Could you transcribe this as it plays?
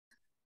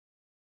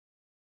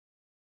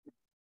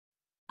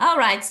All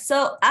right,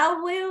 so I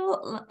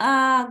will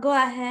go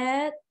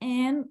ahead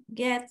and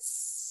get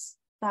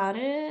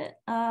started.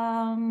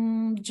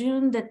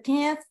 June the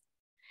 10th,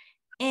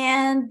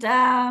 and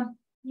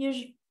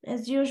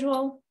as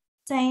usual,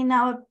 saying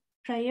our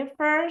prayer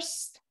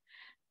first.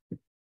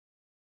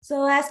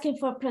 So asking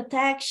for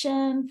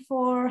protection,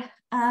 for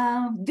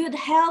good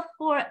health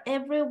for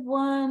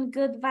everyone,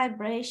 good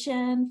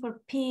vibration, for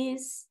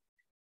peace,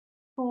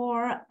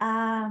 for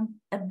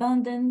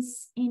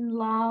abundance in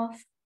love,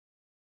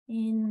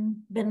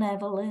 in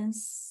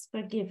benevolence,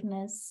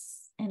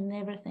 forgiveness, and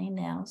everything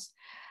else.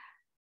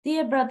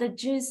 Dear Brother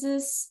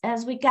Jesus,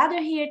 as we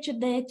gather here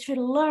today to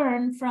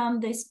learn from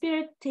the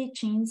Spirit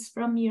teachings,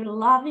 from your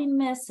loving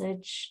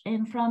message,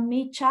 and from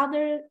each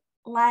other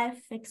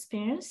life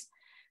experience,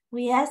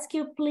 we ask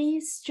you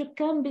please to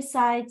come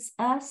beside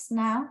us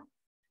now.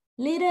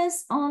 Lead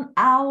us on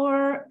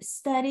our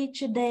study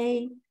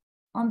today,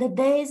 on the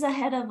days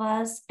ahead of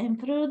us, and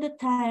through the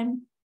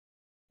time,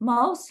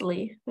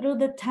 mostly through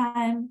the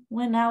time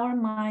when our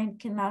mind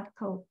cannot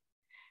cope.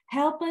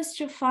 Help us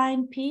to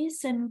find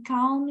peace and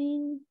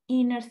calming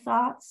inner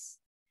thoughts.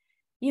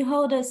 You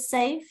hold us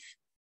safe,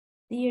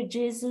 dear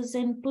Jesus,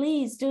 and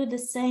please do the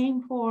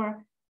same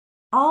for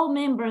all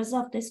members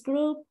of this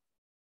group,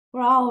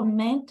 for our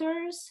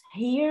mentors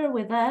here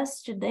with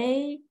us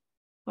today,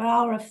 for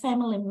our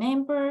family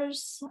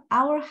members,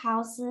 our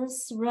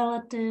houses,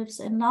 relatives,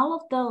 and all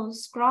of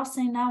those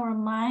crossing our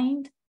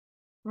mind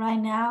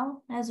right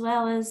now, as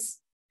well as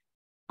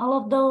all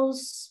of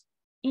those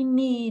in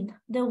need,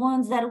 the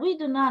ones that we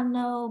do not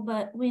know,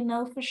 but we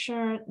know for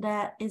sure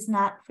that is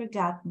not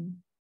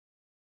forgotten.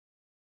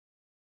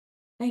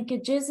 Thank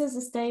you,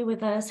 Jesus. Stay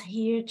with us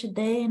here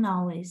today and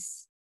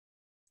always.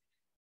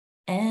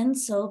 And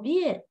so be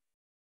it.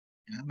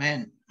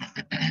 Amen.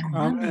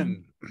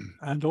 Amen.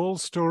 And all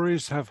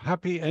stories have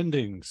happy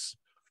endings.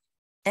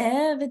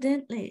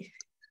 Evidently.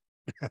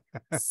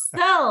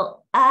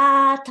 So,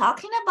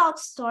 talking about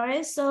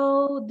stories,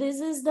 so this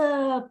is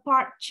the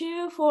part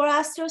 2 for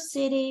Astral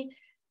City.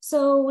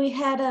 So we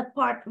had a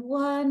part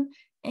 1,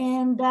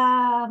 and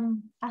I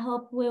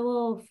hope we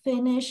will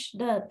finish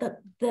the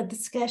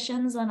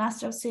discussions on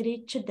Astral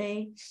City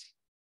today.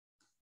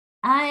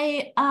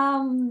 I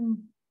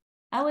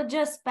would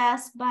just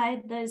pass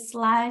by the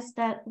slides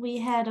that we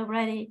had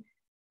already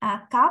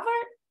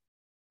covered.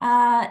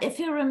 If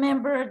you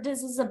remember,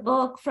 this is a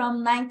book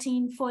from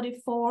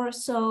 1944,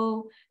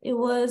 so it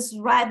was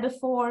right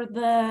before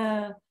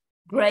the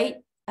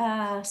great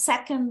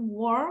Second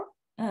World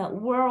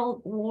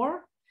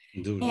War.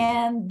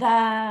 And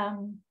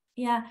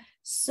yeah,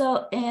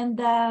 so, and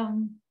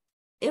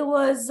it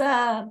was,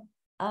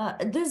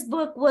 this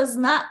book was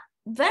not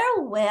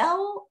very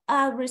well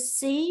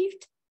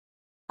received.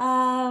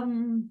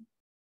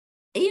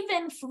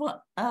 Even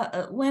for,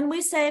 when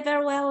we say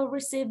very well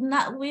received,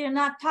 we're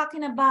not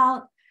talking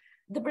about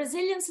the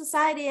Brazilian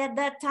society at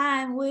that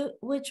time,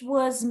 which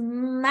was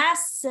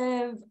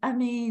massive. I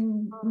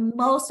mean,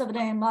 most of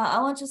them, I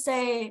want to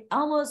say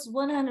almost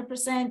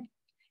 100%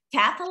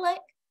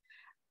 Catholic.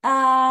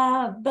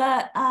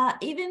 But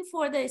even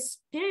for the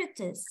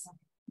Spiritists,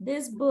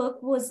 this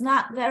book was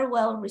not very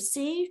well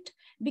received,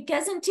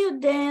 because until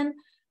then,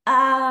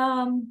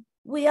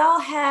 we all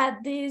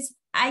had this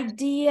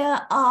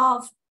idea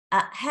of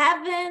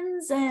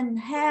heavens and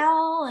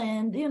hell,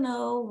 and you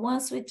know,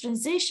 once we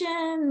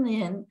transition,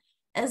 and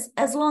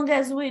as long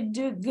as we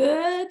do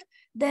good,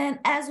 then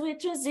as we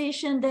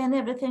transition, then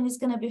everything is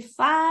going to be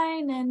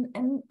fine,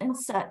 and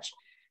such.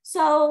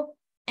 So,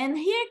 and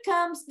here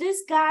comes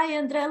this guy,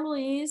 Andre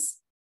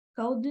Luiz,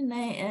 code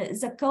name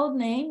is a code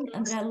name,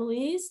 Andre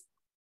Luiz.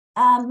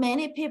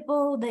 Many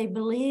people, they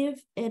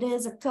believe it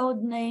is a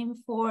code name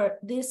for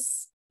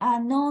this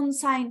known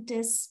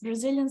scientist,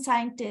 Brazilian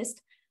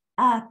scientist,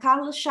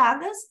 Carlos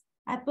Chagas.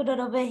 I put it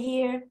over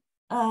here,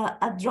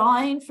 a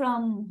drawing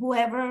from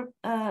whoever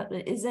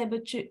is able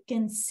to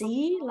can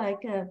see,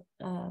 like a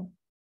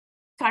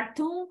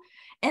cartoon.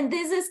 And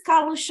this is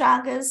Carlos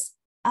Chagas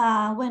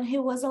when he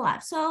was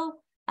alive. So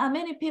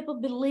many people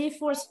believe,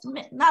 for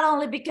not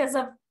only because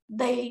of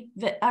they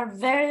are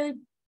very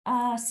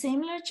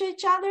similar to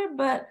each other,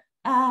 but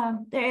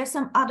there are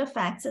some other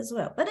facts as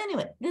well. But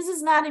anyway, this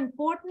is not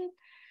important.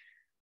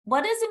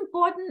 What is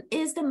important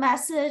is the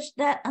message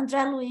that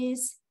Andre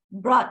Luiz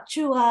brought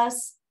to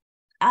us,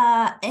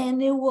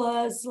 and it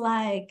was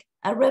like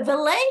a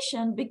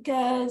revelation,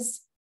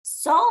 because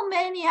so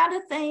many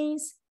other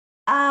things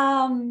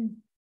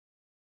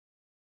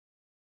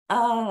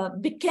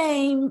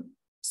became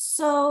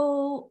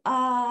so,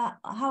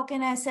 how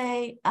can I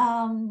say, it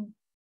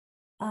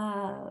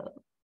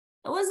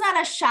was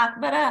not a shock,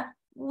 but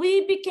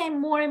we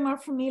became more and more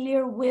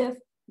familiar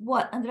with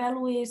what Andre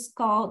Luiz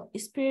called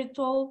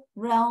spiritual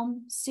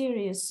realm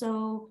series.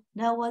 So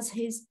that was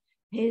his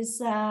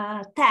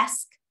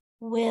task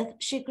with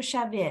Chico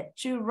Xavier,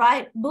 to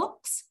write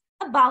books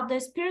about the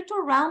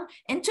spiritual realm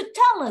and to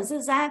tell us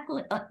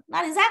exactly,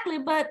 not exactly,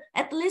 but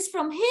at least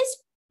from his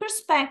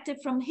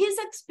perspective, from his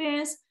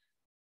experience,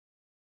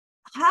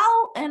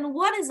 how and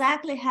what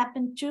exactly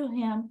happened to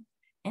him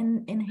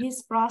in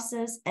his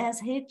process as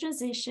he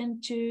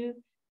transitioned to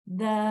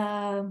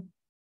the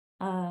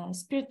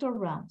spiritual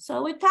realm.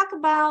 So we talk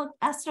about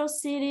astral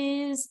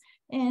cities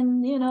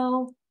and, you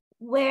know,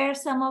 where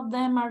some of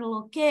them are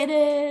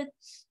located.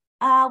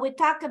 We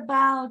talk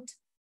about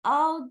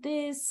all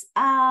these,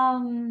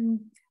 the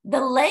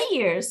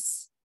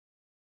layers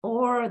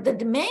or the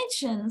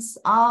dimensions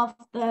of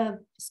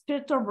the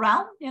spiritual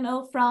realm, you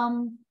know,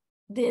 from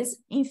this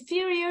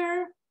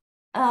inferior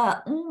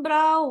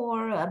umbra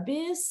or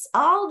abyss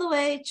all the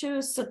way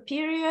to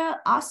superior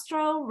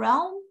astral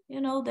realm,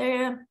 you know,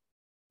 there.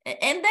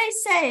 And they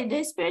say,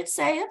 the spirits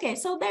say, okay,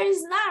 so there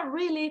is not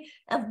really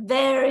a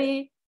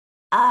very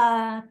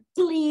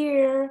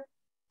clear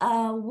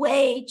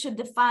way to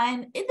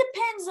define. It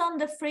depends on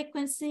the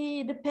frequency,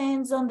 it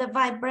depends on the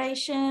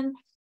vibration.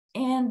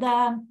 And,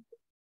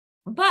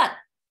 but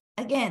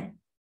again,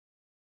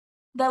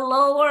 the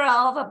lower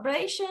our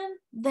vibration,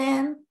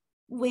 then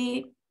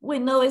we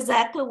know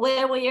exactly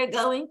where we are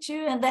going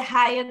to, and the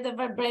higher the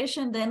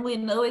vibration, then we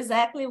know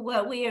exactly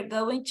where we are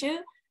going to.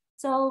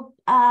 So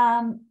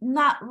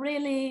not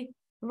really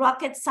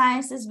rocket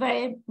science, is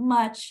very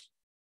much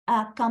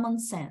common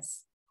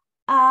sense.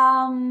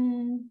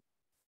 Any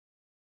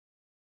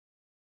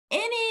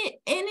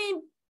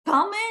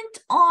comment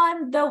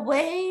on the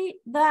way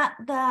that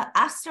the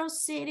Astral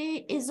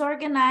City is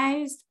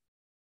organized?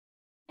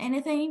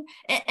 Anything?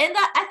 And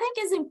I think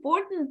it's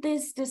important,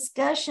 this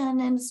discussion,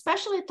 and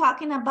especially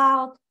talking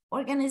about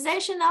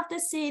organization of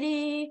the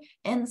city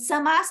and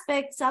some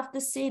aspects of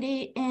the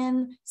city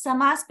and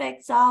some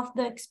aspects of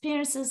the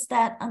experiences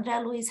that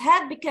Andre Luiz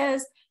had,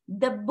 because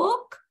the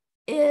book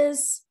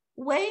is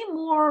way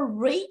more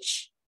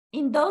rich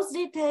in those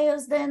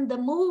details than the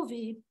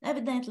movie,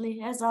 evidently,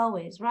 as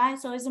always, right?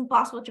 So it's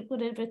impossible to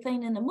put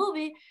everything in the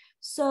movie.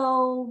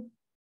 So,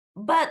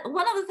 but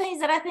one of the things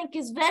that I think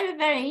is very,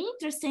 very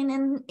interesting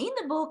and in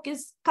the book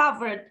is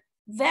covered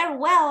very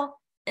well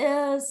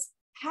is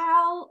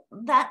how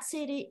that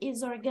city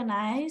is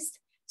organized.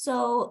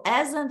 So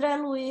as Andre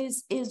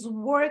Luiz is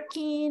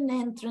working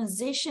and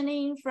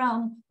transitioning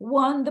from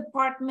one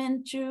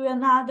department to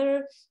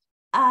another,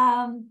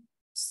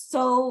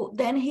 so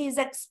then he's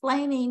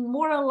explaining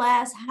more or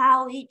less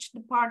how each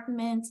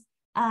department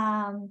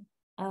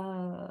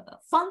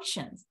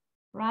functions,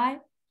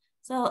 right?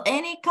 So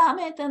any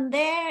comment in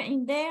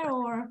there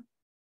or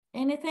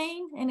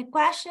anything, any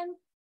question?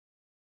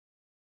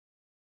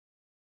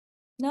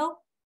 No?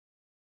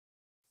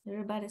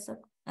 Everybody's so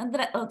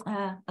Andre,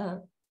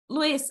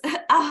 Luiz,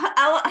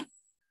 I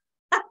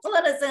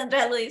want to say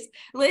Andre Luiz.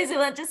 Luiz, you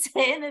want to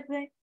say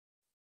anything?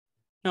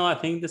 No, I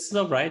think this is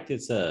all right.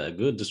 It's a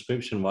good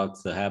description what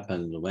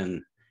happened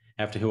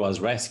after he was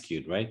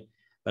rescued, right?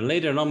 But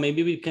later on,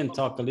 maybe we can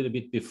talk a little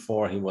bit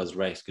before he was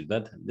rescued,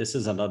 but this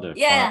is another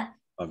part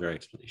of your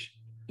explanation.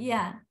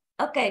 Yeah.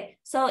 Okay.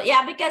 So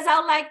yeah, because I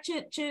would like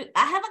to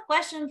I have a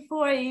question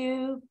for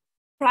you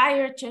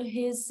prior to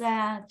his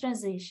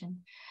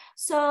transition.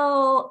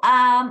 So,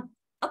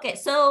 okay,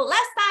 so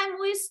last time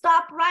we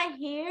stopped right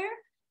here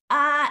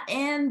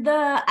and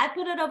I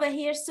put it over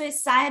here,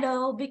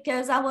 suicidal,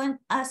 because I want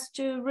us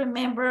to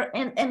remember,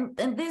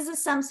 and this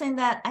is something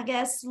that I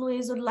guess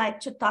Luiz would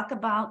like to talk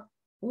about,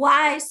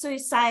 why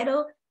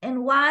suicidal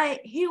and why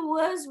he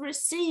was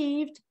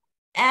received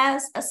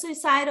as a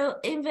suicidal,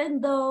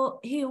 even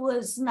though he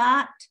was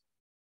not,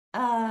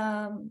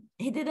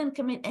 he didn't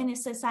commit any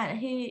suicide.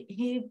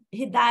 He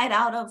died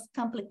out of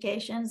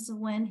complications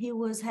when he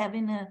was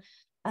having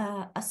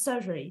a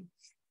surgery.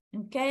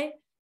 Okay,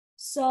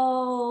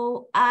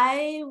 so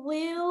I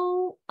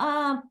will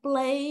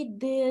play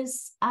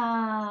this.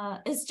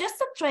 It's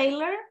just a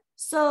trailer,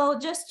 so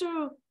just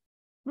to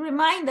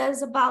remind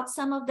us about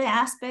some of the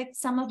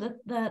aspects, some of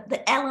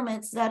the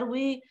elements that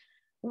we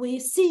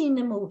see in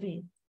the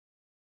movie.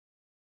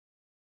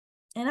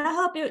 And I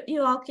hope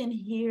you all can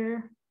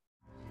hear.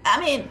 I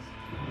mean,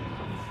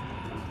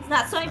 it's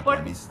not so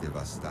important. Na cabeça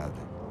devastada,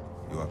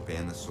 eu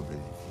apenas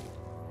sobrevivi,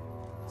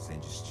 sem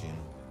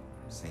destino,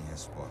 sem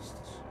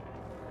respostas.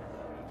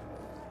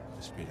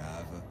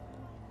 Respirava,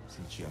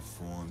 sentia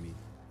fome,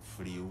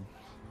 frio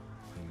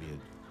e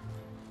medo.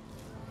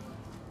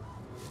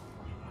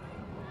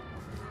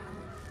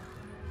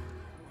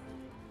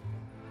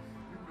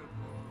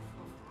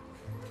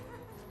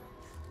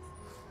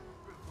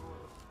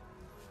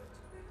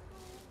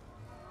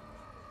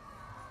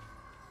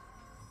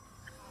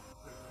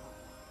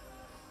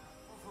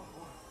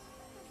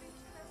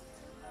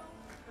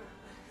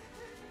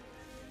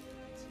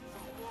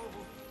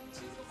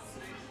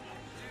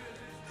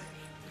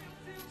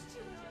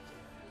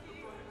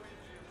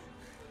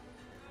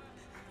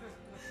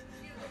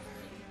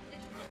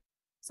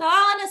 So I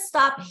want to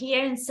stop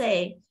here and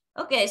say,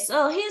 okay,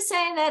 so he's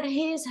saying that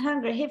he's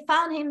hungry. He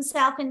found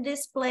himself in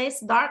this place,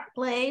 dark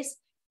place,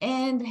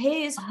 and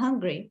he's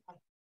hungry.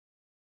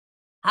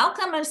 How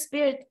come a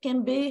spirit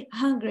can be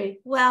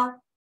hungry?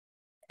 Well,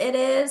 it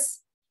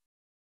is,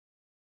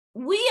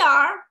 we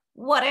are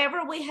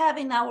whatever we have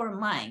in our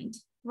mind,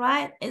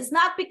 right? It's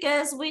not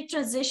because we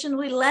transition,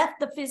 we left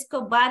the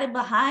physical body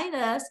behind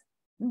us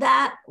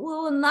that we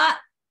will not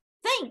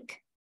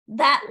think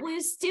that we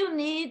still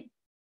need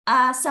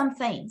some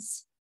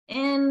things.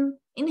 And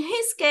in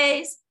his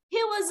case, he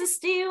was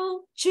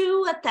still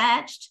too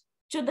attached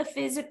to the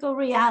physical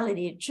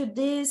reality, to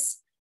this,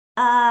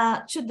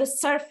 to the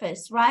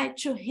surface, right?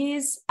 To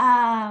his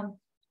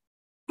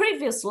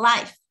previous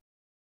life.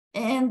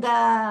 And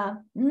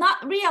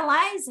not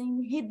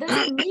realizing he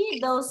doesn't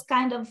need those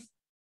kind of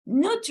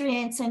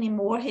nutrients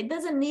anymore. He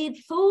doesn't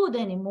need food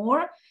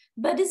anymore,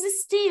 but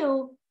it's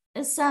still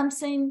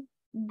something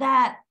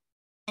that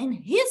in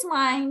his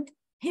mind,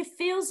 he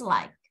feels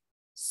like.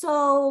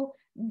 So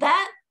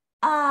that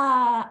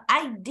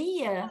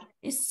idea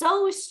is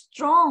so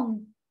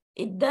strong.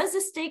 It does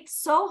stick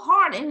so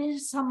hard in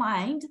his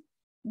mind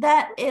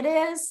that it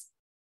is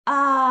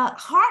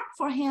hard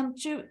for him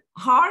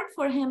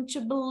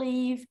to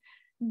believe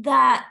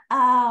that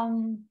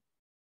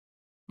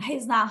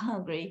he's not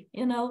hungry.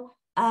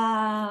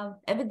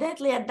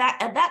 Evidently at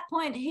that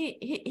point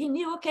he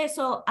knew, okay,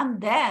 so I'm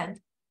dead,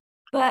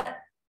 but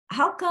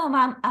how come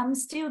I'm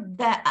still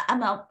dead?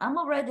 I'm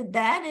already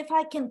dead. If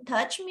I can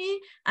touch me,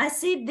 I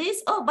see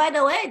this. Oh, by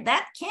the way,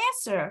 that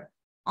cancer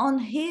on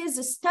his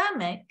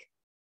stomach,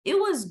 it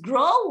was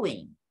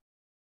growing.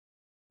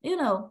 It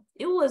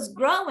was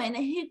growing,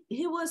 and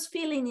he was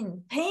feeling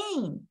in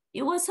pain.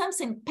 It was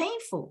something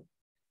painful.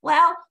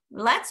 Well,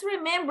 let's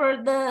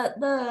remember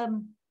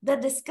the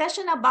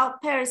discussion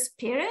about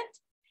perispirit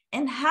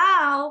and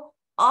how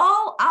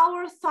all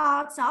our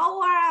thoughts,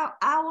 all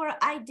our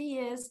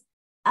ideas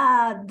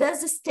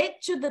does stick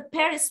to the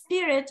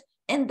perispirit,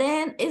 and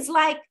then is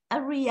like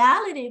a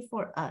reality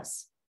for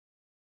us.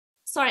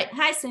 Sorry,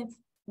 Hyacinth,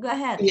 go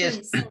ahead,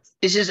 yes, please.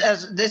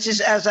 This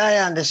is as I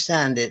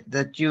understand it,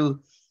 that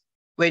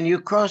when you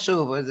cross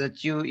over,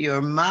 that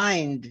your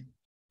mind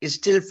is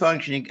still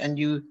functioning, and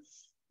you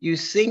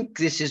think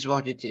this is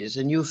what it is,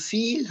 and you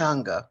feel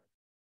hunger,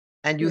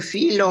 and you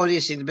feel all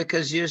these things,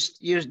 because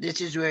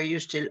this is where you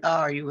still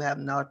are. You have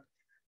not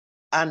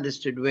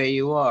understood where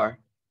you are.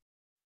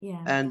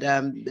 Yeah. And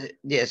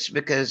yes,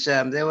 because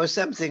there was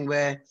something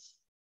where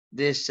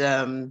this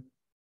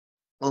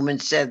woman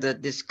said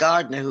that this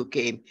gardener who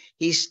came,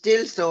 he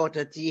still thought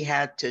that he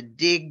had to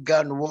dig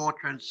and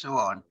water and so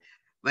on,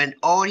 when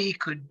all he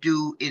could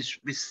do is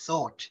with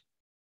thought.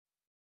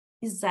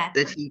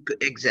 Exactly. That he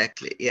could,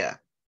 exactly, yeah.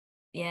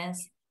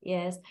 Yes.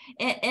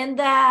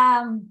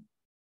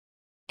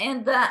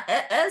 And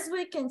as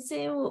we can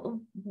see,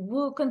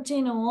 we'll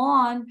continue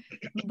on,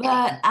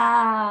 but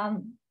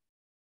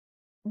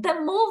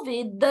the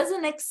movie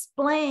doesn't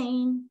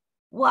explain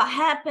what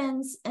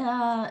happens.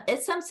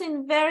 It's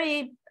something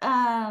very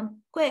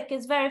quick.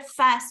 It's very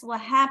fast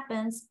what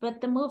happens, but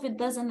the movie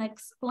doesn't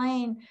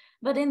explain.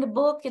 But in the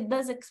book, it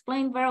does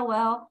explain very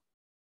well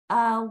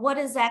what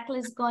exactly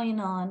is going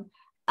on.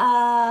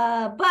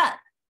 But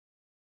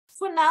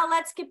for now,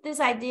 let's keep this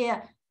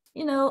idea.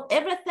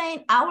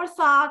 Everything, our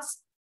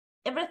thoughts,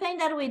 everything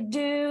that we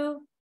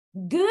do,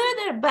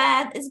 good or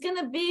bad, is going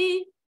to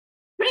be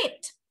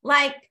print,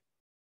 like,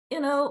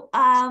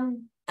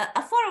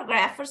 a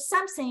photograph or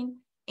something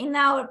in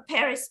our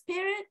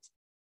perispirit,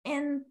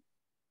 and,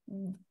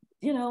 we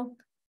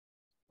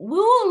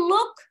will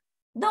look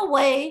the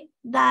way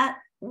that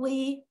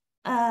we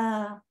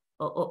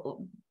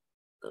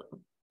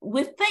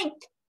think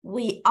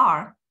we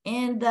are,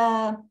 and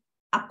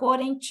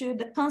according to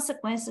the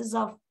consequences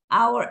of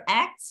our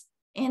acts,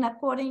 and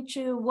according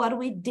to what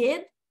we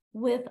did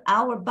with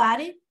our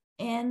body,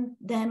 and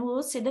then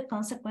we'll see the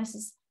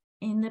consequences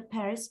in the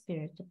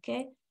perispirit,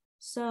 okay?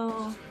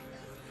 So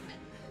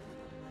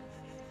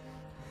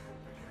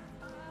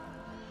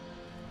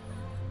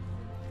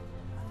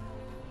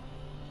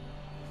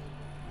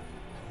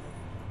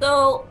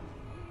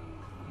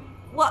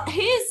what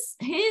he's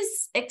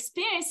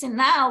experiencing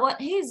now, what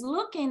he's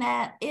looking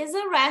at, is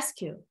a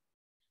rescue.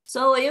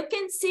 So you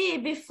can see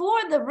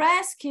before the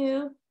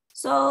rescue,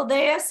 so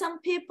there are some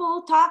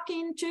people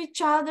talking to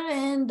each other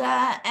and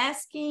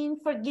asking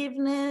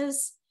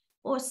forgiveness,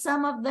 or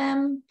some of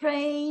them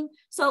praying.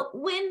 So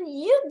when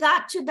you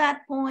got to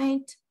that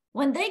point,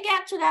 when they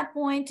get to that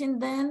point,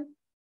 and then,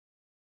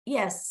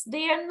 yes,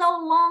 they are no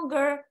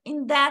longer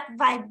in that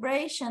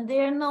vibration.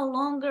 They are no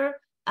longer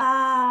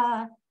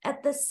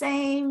at the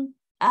same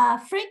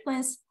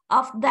frequency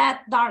of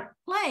that dark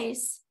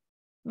place,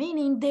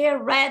 meaning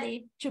they're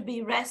ready to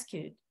be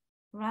rescued,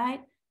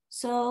 right?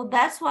 So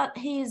that's what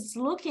he's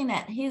looking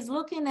at. He's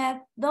looking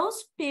at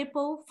those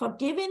people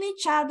forgiving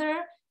each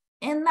other,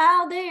 and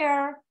now they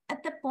are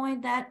at the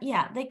point that,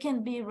 yeah, they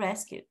can be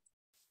rescued.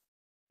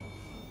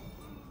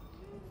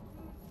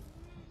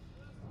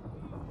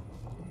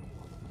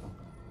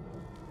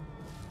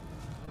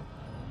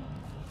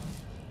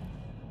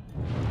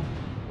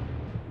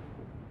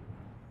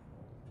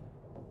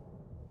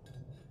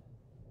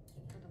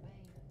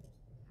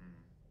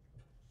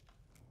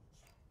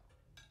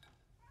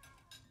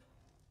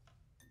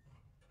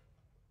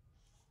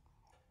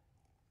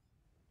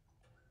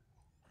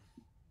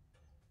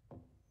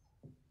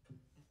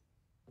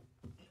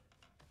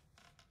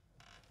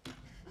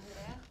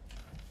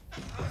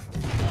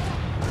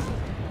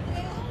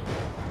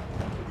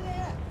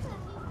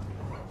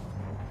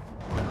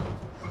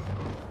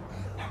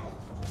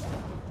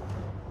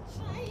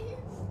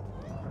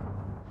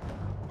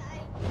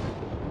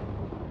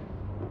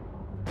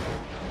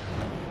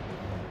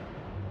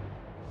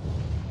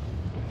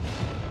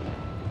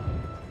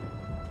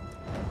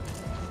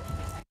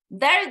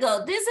 there you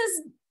go. This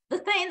is the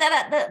thing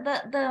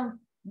that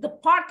the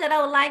part that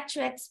I would like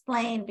to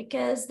explain,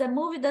 because the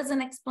movie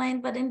doesn't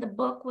explain, but in the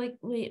book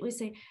we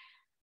see.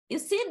 You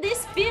see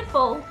these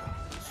people.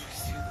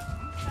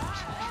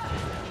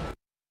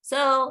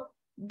 So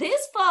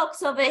these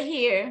folks over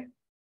here,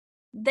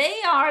 they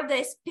are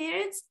the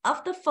spirits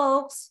of the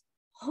folks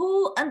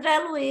who Andre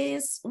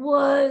Luiz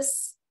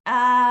was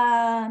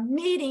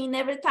meeting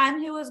every time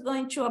he was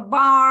going to a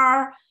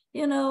bar,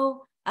 you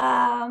know.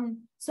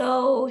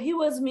 So he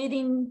was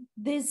meeting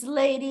this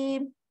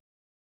lady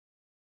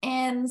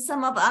and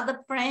some of other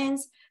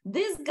friends.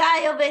 This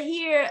guy over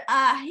here,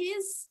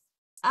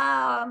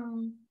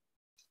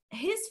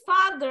 his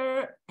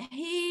father,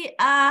 he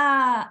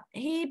had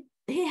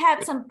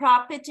some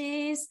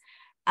properties,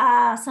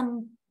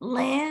 some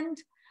land,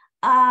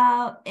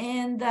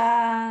 and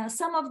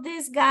some of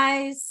these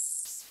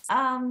guys,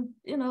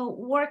 you know,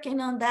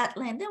 working on that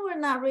land, they were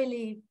not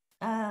really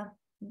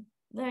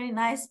very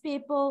nice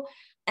people.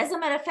 As a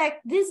matter of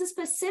fact, this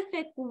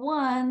specific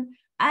one,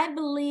 I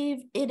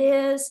believe it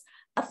is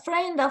a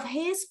friend of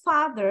his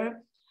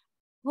father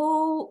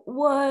who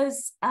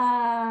was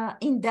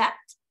in debt.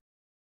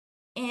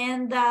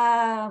 And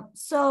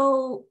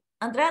so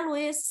Andre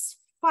Luiz's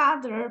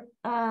father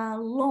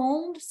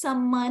loaned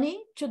some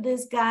money to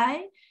this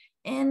guy.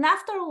 And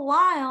after a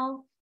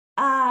while,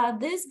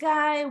 this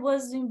guy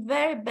was in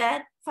very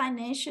bad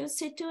financial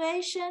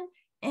situation,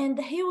 and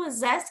he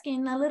was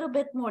asking a little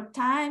bit more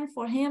time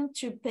for him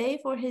to pay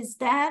for his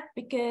debt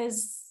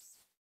because,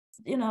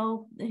 you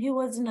know, he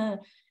was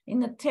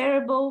in a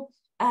terrible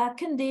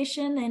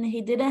condition and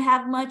he didn't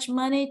have much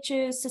money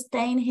to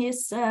sustain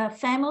his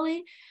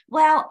family.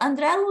 Well,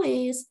 Andre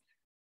Luiz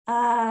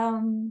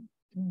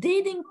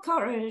did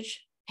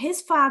encourage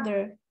his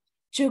father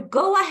to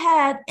go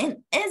ahead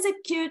and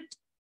execute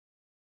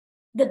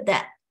the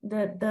debt,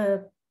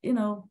 you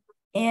know,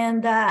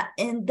 and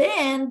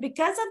then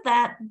because of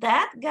that,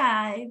 that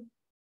guy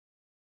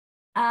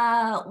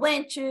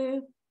went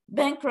to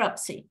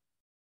bankruptcy,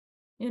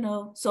 you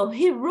know, so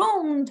he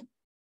ruined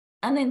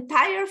an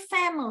entire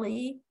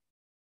family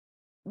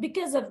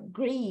because of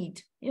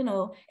greed, you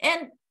know.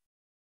 And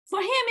for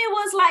him, it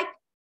was like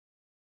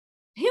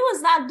he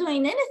was not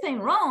doing anything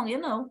wrong, you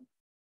know.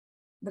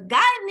 The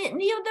guy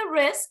knew the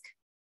risk.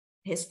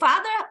 His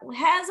father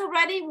has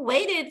already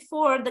waited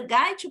for the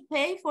guy to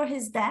pay for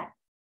his debt,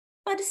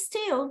 but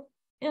still,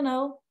 you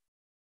know,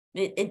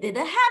 it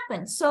didn't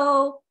happen.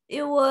 So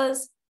it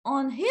was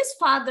on his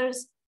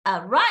father's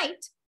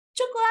right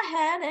to go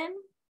ahead and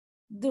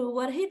do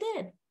what he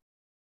did.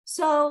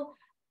 So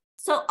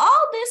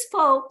all these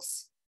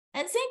folks,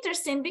 it's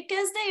interesting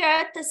because they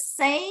are at the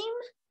same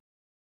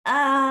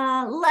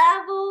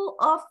level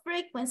of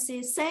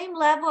frequency, same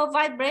level of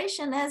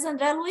vibration as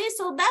Andre Luiz.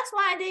 So that's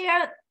why they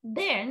are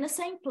there in the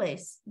same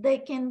place. They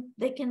can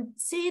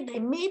see, they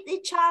meet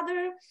each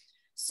other.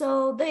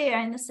 So they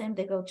are in the same,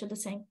 they go to the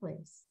same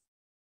place.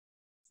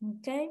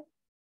 Okay.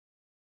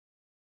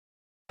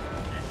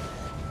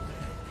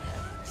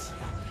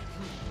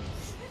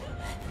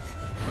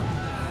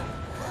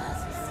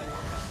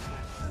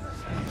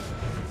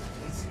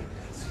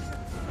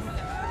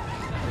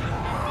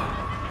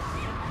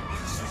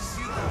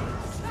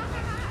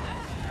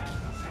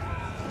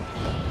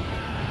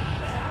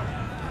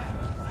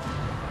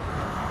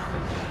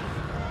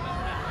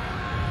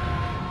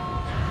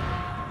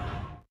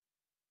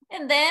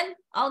 And then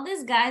all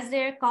these guys,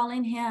 they're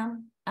calling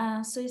him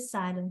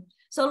suicidal.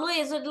 So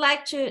Luiz, would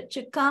like to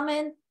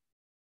comment?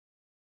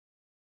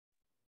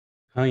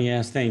 Oh,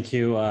 yes, thank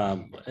you.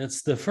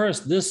 It's the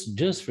first,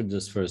 just for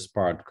this first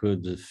part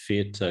could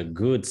fit a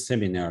good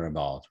seminar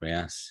about,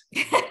 yes?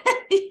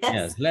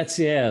 Yes.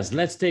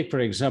 Let's take, for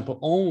example,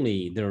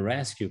 only the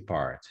rescue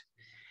part.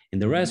 In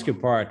the rescue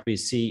part, we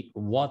see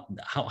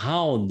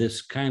how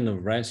this kind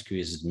of rescue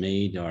is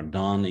made or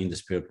done in the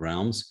spirit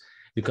realms,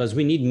 because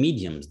we need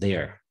mediums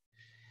there.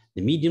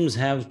 The mediums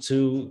have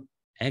to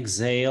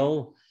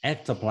exhale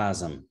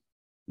ectoplasm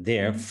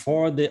there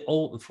for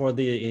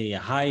the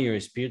higher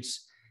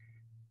spirits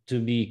to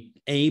be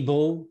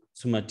able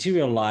to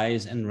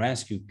materialize and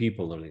rescue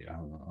people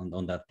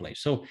on that place.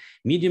 So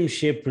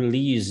mediumship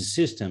release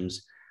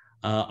systems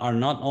are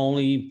not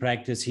only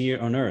practiced here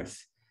on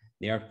Earth,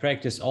 they are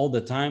practiced all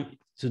the time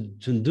to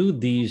do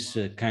these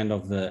kind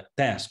of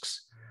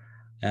tasks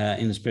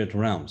in the spirit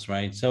realms,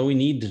 right? So we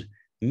need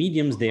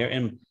mediums there.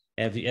 And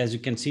as you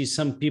can see,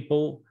 some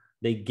people,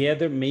 they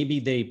gather, maybe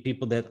they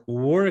people that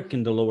work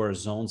in the lower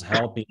zones,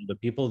 helping the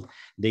people,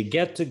 they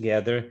get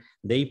together,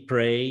 they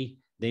pray,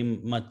 they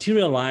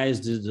materialize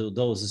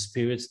those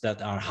spirits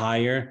that are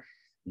higher.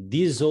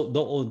 These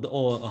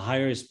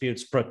higher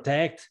spirits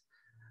protect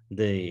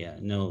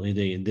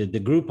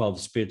the group of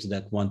spirits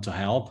that want to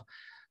help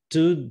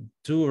to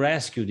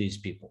rescue these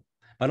people.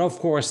 But of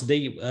course,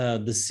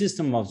 the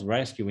system of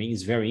rescuing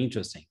is very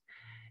interesting.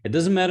 It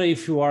doesn't matter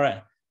if you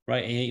are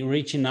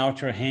reaching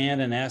out your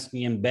hand and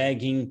asking and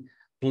begging,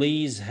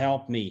 please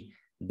help me.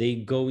 They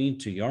go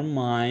into your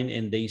mind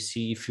and they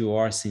see if you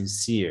are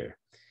sincere,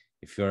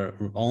 if you're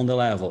on the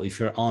level, if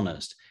you're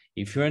honest.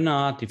 If you're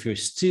not, if you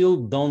still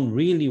don't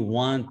really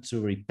want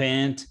to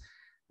repent,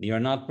 you're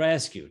not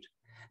rescued.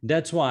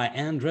 That's why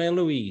Andre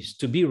Luiz,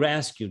 to be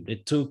rescued,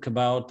 it took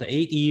about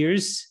 8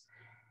 years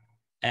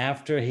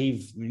after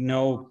he,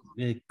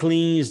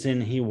 cleansed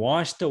and he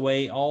washed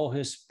away all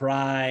his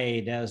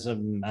pride as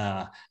an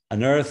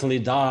earthly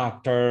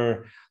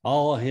doctor,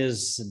 all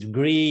his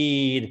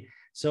greed.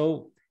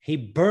 So he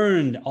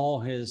burned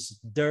all his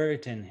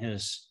dirt and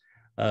his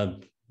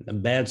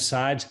bad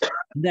sides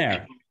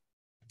there.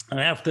 And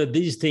after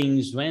these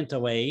things went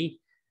away,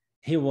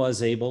 he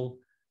was able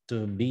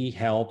to be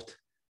helped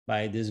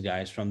by these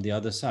guys from the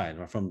other side,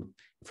 or from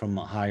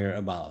higher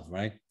above,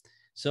 right?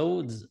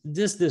 So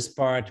this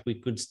part we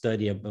could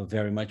study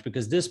very much,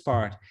 because this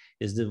part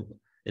is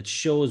it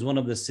shows one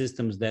of the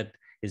systems that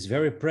is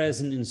very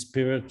present in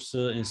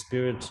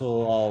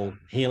spiritual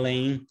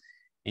healing,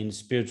 in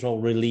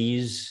spiritual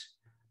release,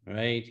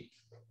 right?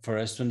 For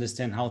us to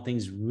understand how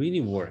things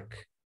really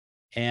work.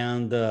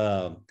 And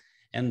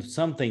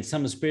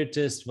some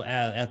spiritists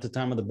at the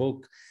time of the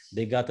book,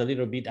 they got a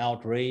little bit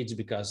outraged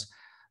because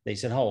they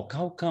said, oh,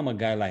 how come a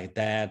guy like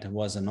that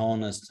was an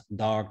honest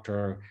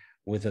doctor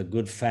with a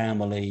good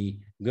family,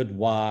 good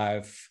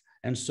wife,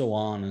 and so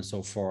on and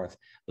so forth.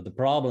 But the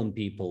problem,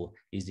 people,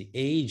 is the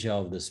age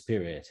of the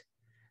spirit.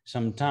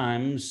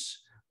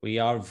 Sometimes we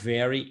are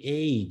very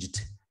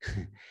aged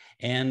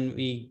and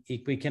we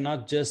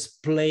cannot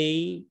just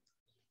play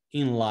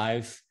in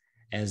life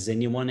as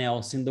anyone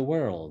else in the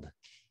world.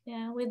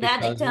 Yeah, with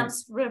that it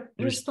comes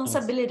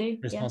responsibility.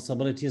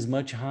 Responsibility is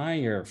much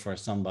higher for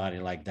somebody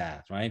like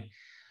that, right?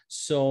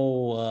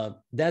 So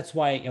that's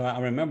why I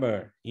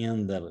remember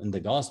in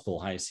the gospel,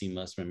 Haisi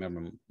must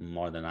remember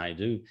more than I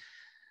do,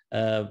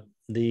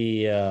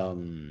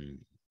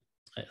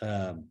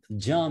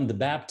 John the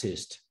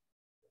Baptist,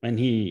 when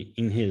he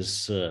in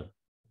his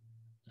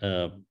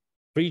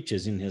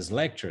preaches, in his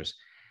lectures,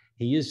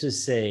 he used to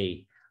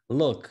say,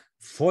 look,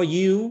 for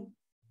you,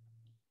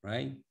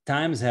 right,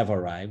 times have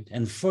arrived,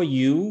 and for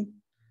you,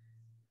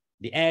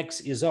 the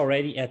axe is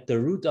already at the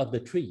root of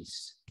the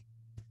trees,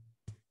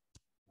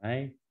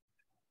 right?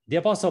 The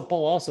Apostle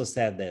Paul also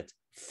said that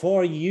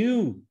for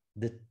you,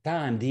 the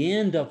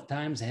end of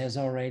times has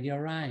already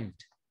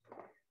arrived.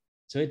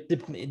 So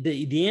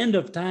the end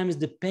of times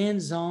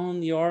depends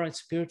on your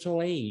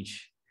spiritual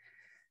age,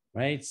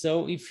 right?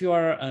 So if you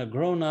are a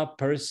grown-up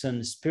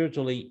person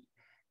spiritually,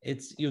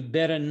 you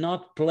better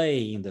not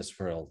play in this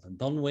world.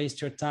 Don't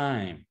waste your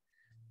time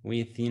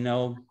with,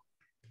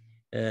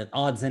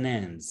 odds and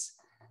ends,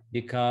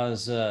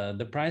 because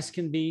the price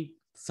can be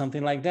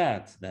something like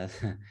that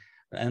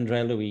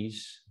Andre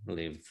Luiz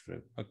lived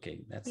through.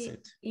 Okay, that's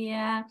it.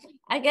 Yeah,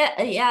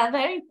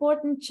 very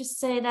important to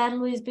say that,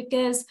 Luis,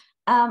 because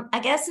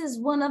I guess is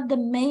one of the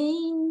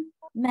main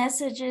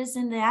messages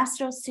in the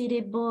Astral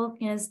City book,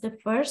 is the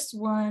first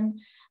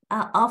one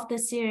of the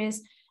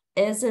series,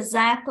 is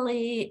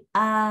exactly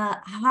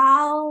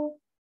how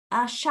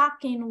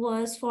shocking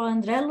was for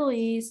Andre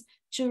Luiz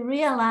to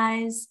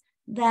realize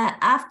that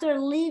after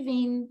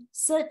living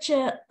such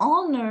an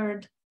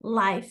honored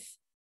life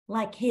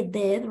like he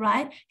did,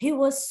 right? He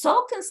was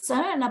so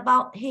concerned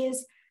about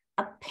his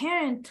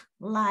apparent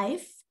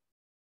life,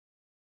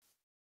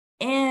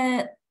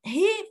 and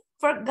he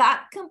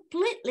forgot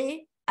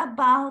completely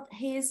about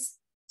his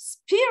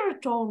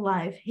spiritual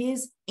life,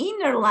 his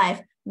inner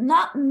life,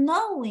 not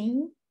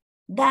knowing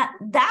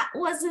that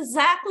was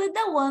exactly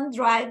the one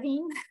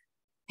driving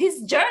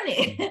his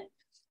journey,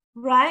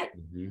 right?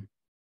 Mm-hmm.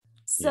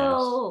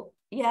 So,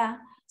 yes. Yeah.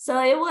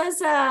 So it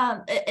was.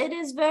 It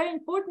is very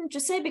important to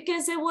say,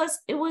 because it was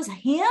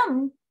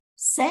him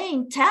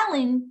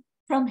telling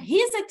from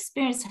his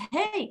experience.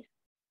 Hey,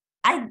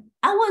 I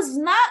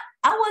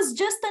was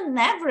just an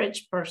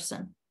average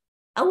person.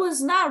 I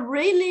was not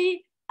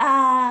really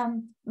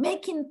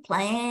making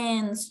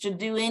plans to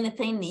do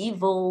anything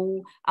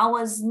evil. I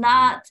was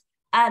not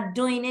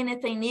doing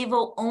anything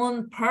evil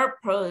on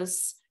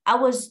purpose. I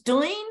was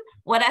doing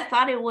what I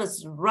thought it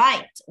was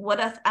right.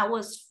 I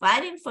was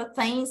fighting for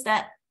things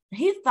that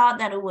he thought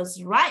that it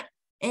was right.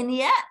 And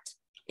yet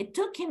it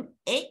took him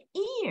 8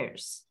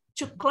 years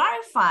to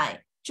clarify,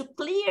 to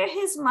clear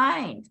his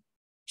mind,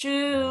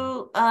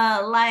 to,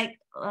 like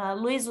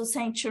Luis was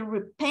saying, to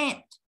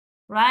repent,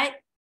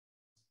 right?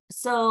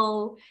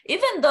 So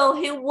even though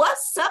he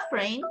was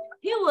suffering,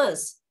 he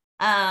was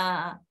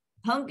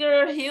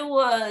hunger, he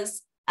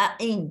was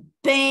in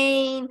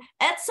pain.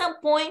 At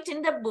some point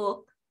in the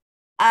book,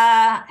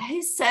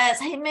 he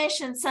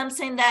mentioned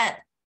something that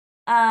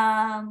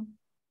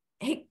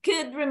he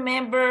could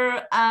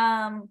remember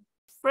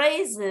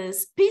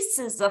phrases,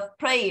 pieces of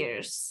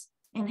prayers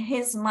in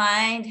his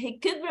mind. He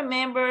could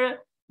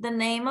remember the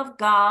name of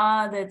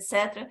God,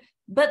 etc.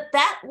 But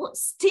that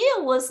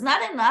still was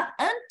not enough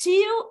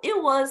until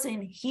it was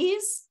in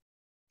his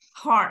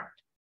heart,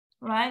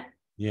 right?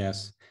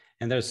 Yes.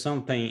 And there's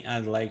something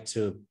I'd like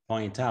to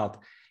point out.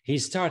 He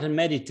started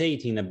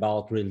meditating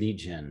about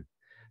religion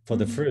for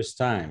the first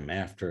time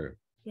after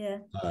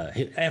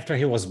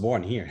he was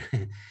born here.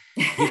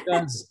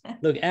 Because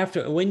look,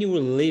 when you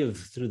live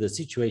through the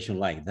situation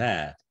like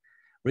that,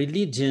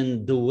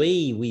 religion, the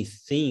way we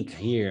think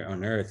here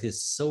on earth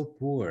is so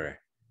poor.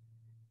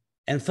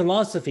 And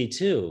philosophy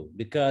too,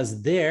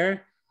 because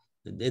there,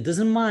 it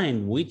doesn't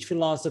mind which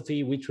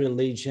philosophy, which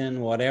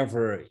religion,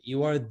 whatever,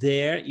 you are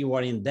there, you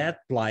are in that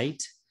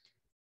plight,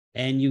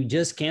 and you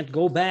just can't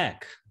go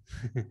back.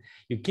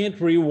 You can't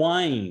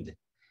rewind.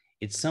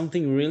 It's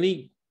something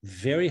really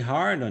very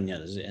hard on you.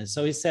 And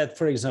so he said,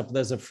 for example,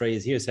 there's a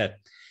phrase here, said,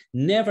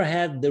 never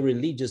had the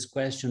religious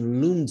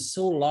question loomed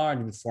so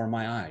large before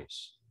my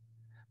eyes.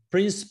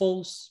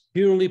 Principles,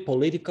 purely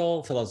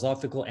political,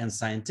 philosophical, and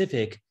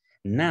scientific,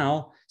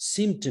 now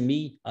seem to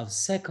me of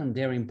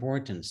secondary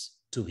importance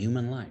to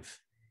human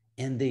life.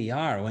 And they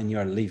are when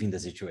you're leaving the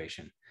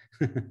situation.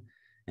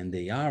 And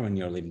they are when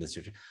you're leaving the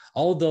situation.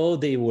 Although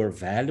they were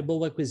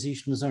valuable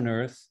acquisitions on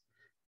earth,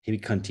 he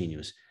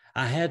continues,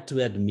 I had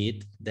to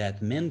admit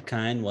that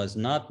mankind was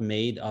not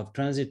made of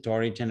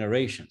transitory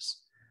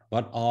generations,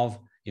 but of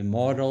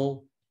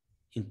immortal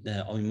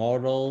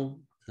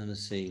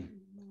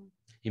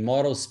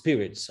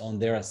spirits on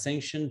their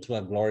ascension to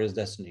a glorious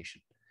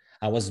destination.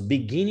 I was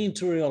beginning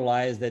to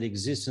realize that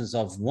existence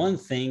of one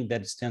thing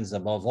that stands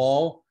above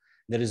all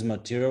that is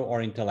material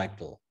or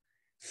intellectual.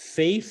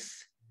 Faith,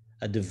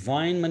 a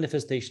divine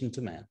manifestation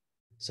to man,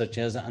 such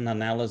as an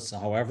analysis,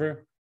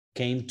 however,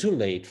 came too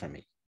late for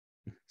me.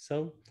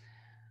 So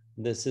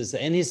this is,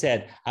 and he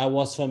said, I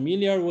was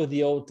familiar with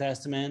the Old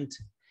Testament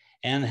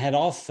and had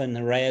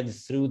often read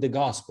through the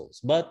Gospels,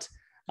 but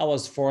I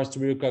was forced to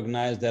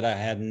recognize that I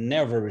had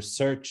never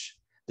researched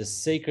the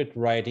sacred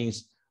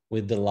writings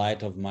with the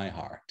light of my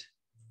heart.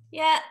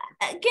 Yeah,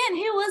 again,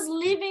 he was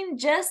living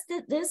just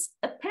this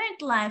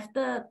apparent life,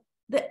 the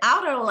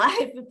outer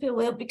life, if you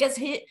will, because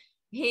he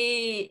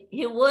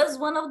was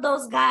one of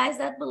those guys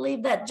that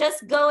believed that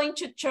just going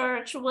to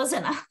church was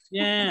enough.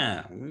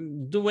 Yeah,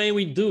 the way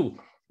we do.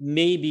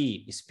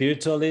 Maybe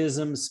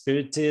spiritualism,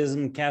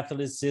 spiritism,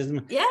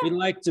 Catholicism. Yeah. We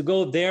like to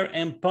go there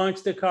and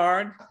punch the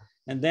card,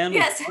 and then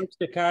Yes. we punch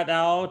the card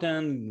out,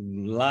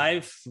 and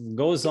life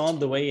goes on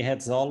the way it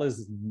has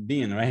always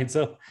been, right?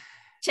 So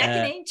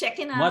checking in,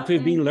 checking out. What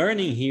we've been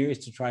learning here is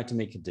to try to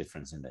make a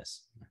difference in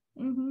this.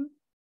 Mm-hmm.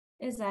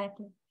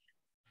 Exactly.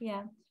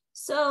 Yeah.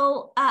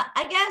 So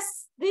I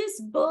guess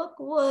this book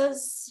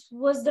was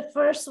the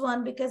first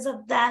one because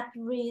of that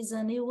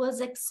reason. It was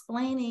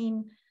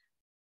explaining,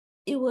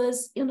 it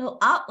was,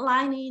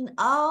 outlining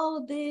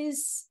all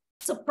these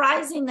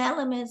surprising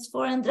elements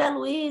for Andre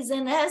Luiz.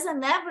 And as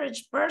an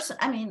average person,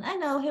 I mean, I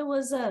know he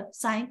was a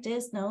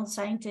scientist and,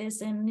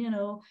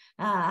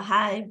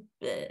 high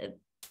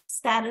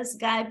status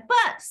guy,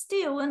 but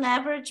still an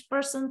average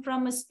person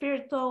from a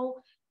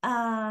spiritual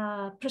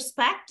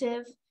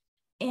perspective.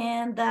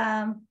 And,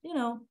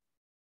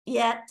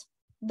 yet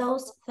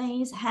those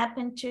things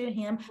happen to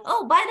him.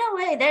 Oh, by the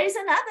way, there is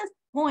another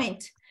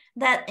point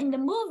that in the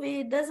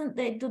movie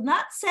they do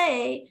not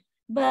say,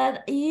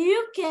 but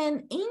you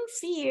can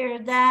infer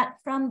that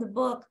from the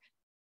book,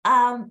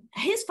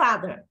 his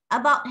father,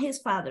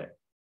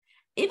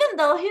 even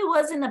though he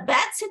was in a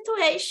bad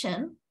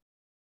situation,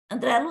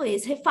 Andre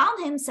Luiz, he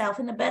found himself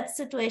in a bad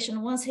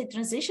situation once he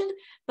transitioned,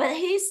 but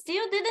he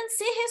still didn't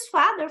see his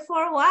father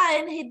for a while,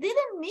 and he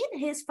didn't meet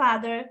his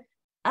father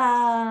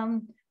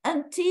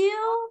until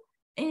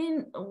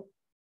he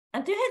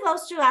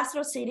goes to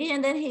Astral City,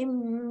 and then he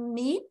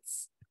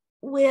meets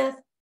with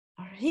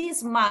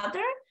his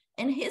mother,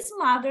 and his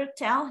mother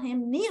tells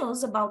him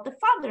news about the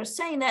father,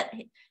 saying that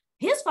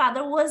his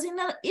father was in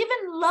an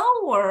even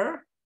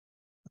lower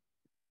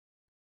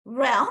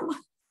realm.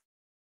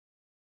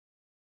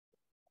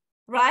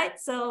 Right?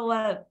 So,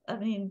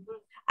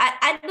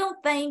 I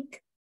don't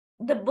think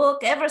the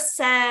book ever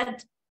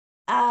said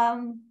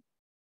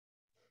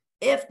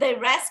if they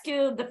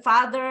rescued the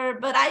father,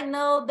 but I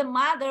know the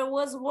mother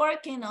was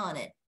working on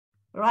it,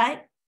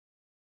 right?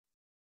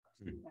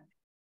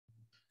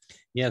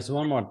 Yes,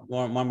 one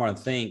more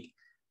thing.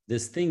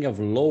 This thing of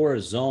lower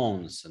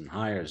zones and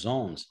higher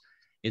zones,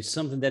 it's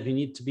something that we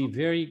need to be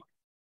very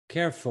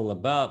careful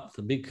about,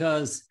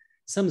 because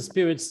some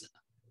spirits,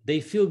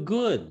 they feel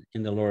good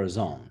in the lower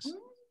zones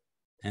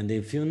and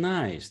they feel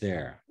nice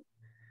there.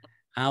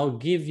 I'll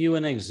give you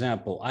an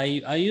example.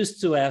 I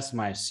used to ask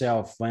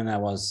myself when I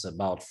was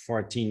about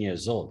 14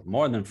 years old,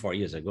 more than 5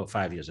 years ago.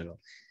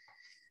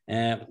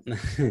 I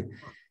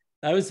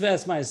was to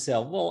ask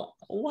myself, well,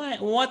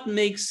 what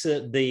makes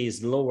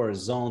these lower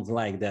zones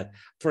like that?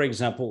 For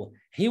example,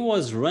 he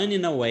was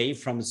running away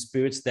from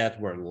spirits that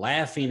were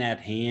laughing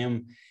at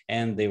him,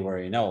 and they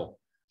were,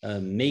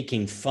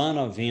 making fun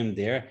of him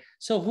there.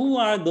 So who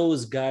are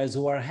those guys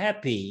who are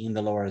happy in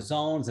the lower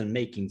zones and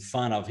making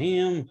fun of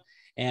him?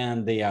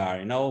 And they are,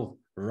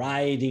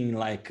 riding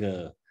like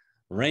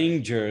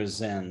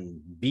rangers and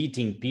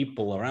beating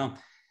people around.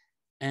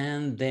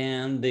 And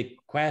then the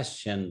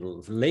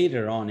question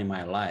later on in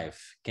my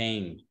life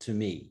came to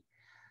me.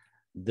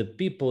 The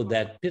people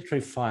that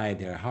petrify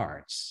their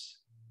hearts,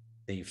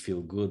 they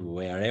feel good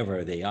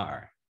wherever they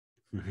are.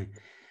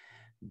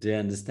 Do you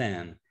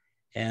understand?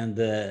 And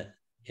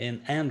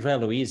Andre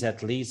Luiz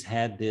at least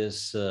had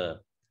this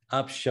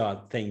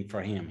upshot thing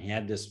for him. He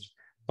had this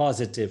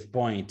positive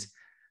point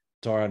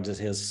towards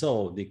his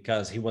soul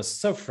because he was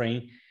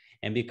suffering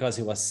and because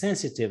he was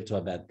sensitive to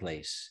a bad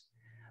place.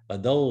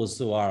 But those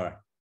who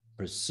are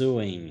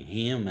pursuing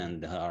him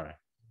and are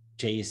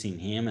chasing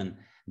him, and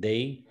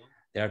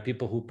there are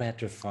people who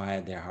petrify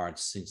their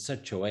hearts in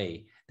such a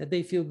way that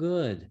they feel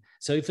good.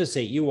 So if you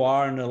say you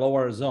are in the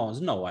lower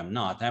zones, no, I'm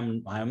not.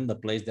 I'm the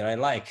place that I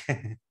like.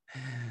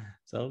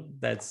 So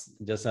that's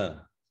just an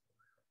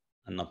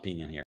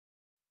opinion here.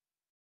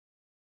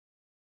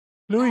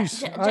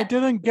 Luis, I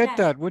didn't get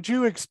that. Would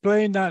you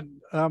explain that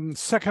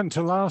second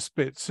to last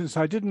bit? Since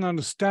I didn't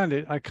understand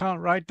it, I can't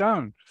write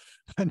down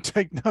and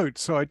take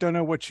notes. So I don't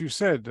know what you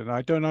said and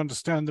I don't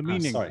understand the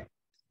meaning. Sorry.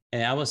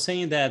 I was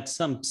saying that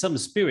some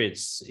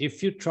spirits,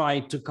 if you try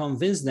to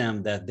convince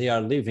them that they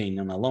are living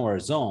in a lower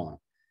zone,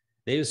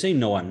 they will say,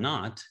 no, I'm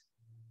not.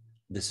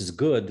 This is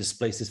good. This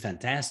place is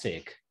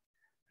fantastic,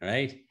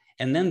 right?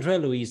 And then Andre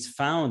Luiz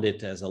found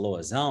it as a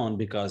lower zone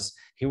because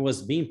he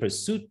was being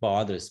pursued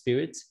by other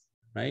spirits,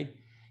 right?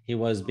 He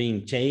was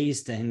being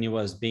chased and he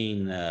was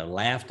being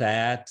laughed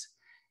at.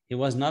 He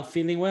was not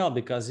feeling well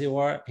because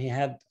he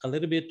had a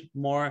little bit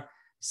more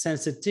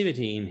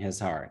sensitivity in his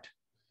heart.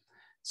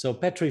 So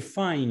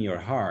petrifying your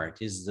heart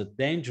is the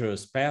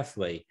dangerous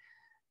pathway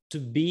to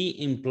be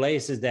in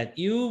places that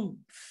you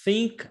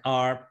think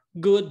are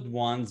good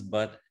ones,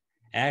 but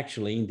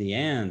actually in the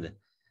end,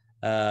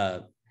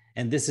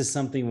 and this is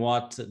something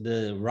what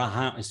the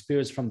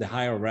spirits from the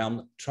higher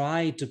realm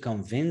try to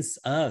convince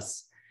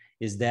us,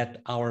 is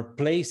that our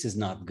place is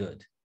not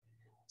good.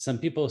 Some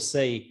people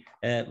say,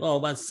 well,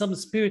 but some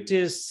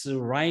spiritist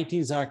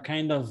writings are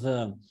kind of,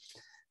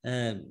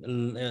 they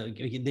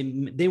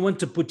want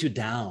to put you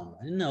down.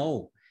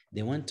 No,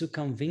 they want to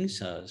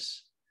convince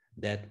us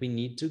that we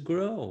need to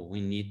grow,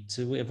 we need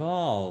to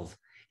evolve.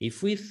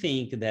 If we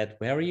think that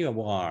where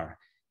you are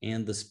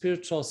in the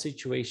spiritual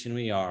situation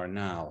we are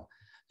now,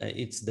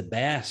 it's the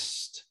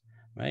best,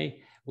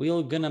 right?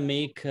 We're gonna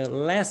make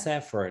less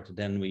effort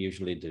than we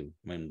usually do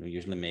when we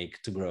usually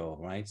make to grow,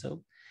 right?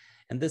 So,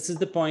 and this is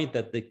the point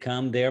that they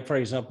come there. For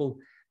example,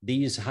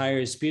 these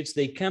higher spirits,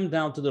 they come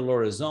down to the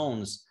lower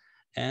zones,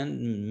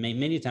 and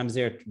many times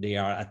they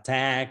are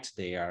attacked,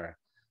 they are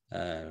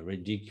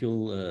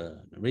ridiculed,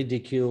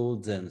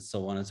 and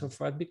so on and so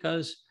forth,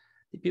 because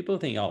the people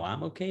think, oh,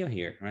 I'm okay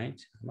here, right?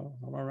 I'm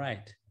all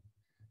right.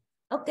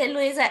 Okay,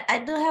 Luis, I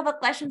do have a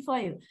question for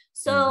you.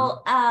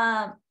 So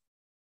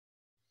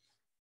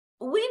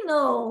we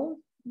know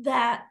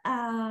that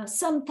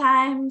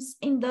sometimes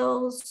in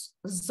those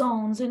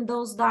zones, in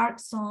those dark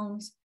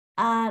zones,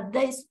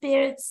 the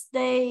spirits,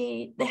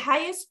 the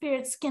higher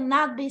spirits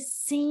cannot be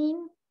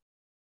seen.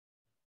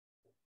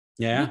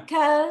 Yeah,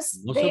 because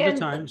most of the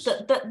times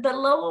the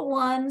lower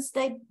ones,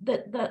 the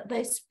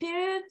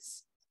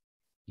spirits,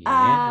 yes.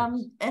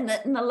 and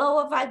in the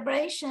lower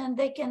vibration,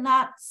 they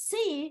cannot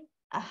see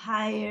a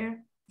higher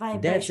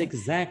vibration. That's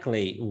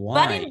exactly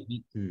why.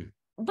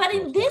 But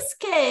in this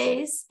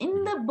case,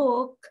 in the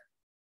book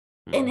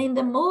and in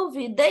the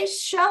movie, they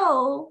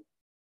show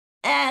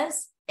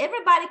as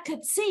everybody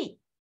could see.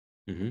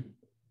 Right?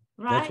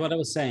 That's what I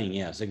was saying.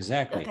 Yes,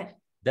 exactly. Okay.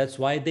 That's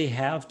why they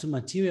have to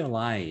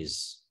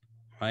materialize,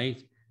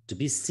 right? To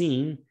be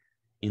seen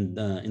in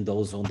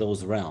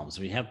those realms.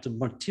 We have to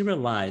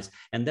materialize,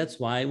 and that's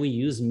why we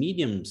use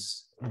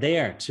mediums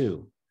there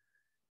too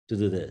to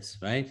do this,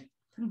 right?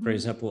 For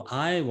example,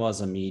 I was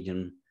a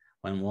medium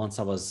when once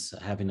I was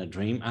having a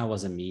dream. I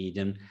was a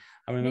medium.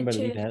 I remember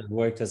we had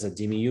worked as a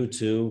DMU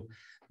too,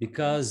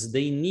 because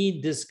they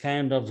need this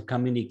kind of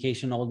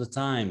communication all the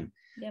time.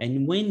 Yep.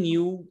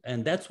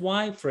 And that's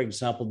why, for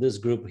example, this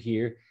group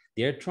here,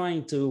 they're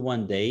trying to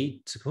one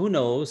day, who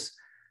knows,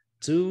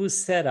 to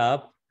set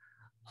up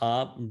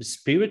a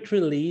spirit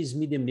release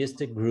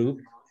mediumistic group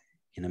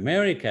in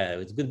America.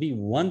 It's going to be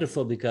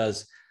wonderful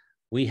because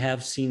we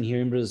have seen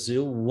here in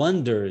Brazil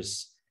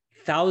wonders.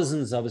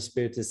 Thousands of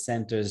spiritist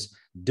centers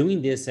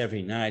doing this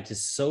every night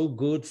is so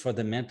good for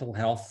the mental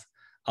health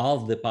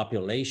of the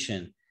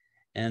population.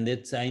 And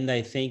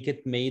I think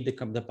it made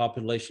the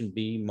population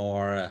be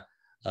more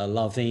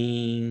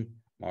loving,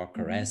 more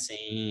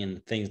caressing,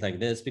 and things like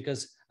this,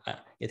 because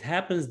it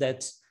happens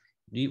that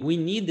we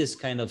need this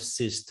kind of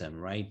system,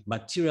 right?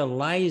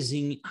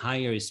 Materializing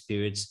higher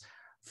spirits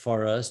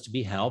for us to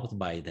be helped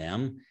by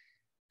them.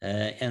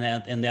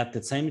 And at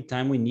the same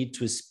time, we need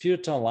to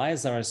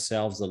spiritualize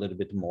ourselves a little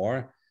bit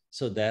more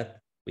so that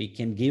we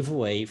can give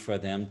way for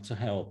them to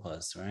help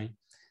us, right?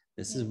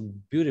 This is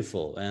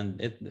beautiful,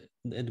 and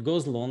it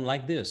goes along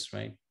like this,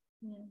 right?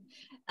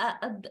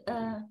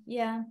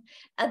 Yeah.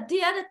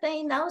 The other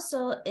thing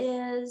also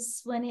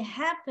is when it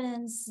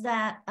happens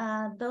that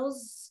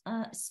those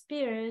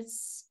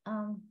spirits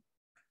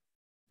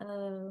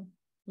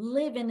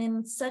living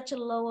in such a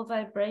lower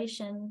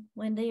vibration,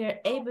 when they are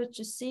able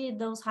to see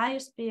those higher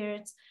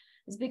spirits,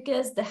 is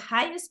because the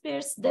higher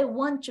spirits, they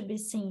want to be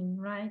seen,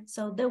 right?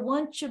 So they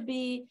want to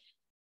be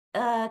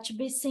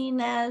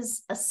seen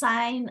as a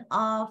sign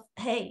of,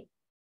 hey,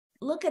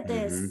 look at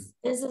this.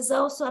 This is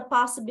also a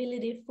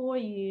possibility for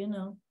you, you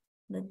know.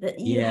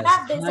 You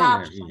have this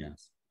option.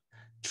 Yes.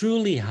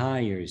 truly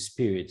higher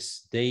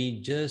spirits, they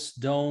just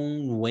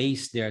don't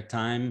waste their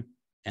time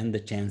and the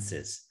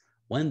chances.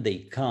 When they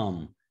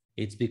come,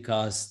 it's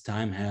because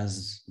time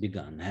has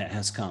begun,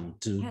 has come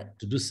to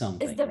do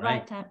something. It's the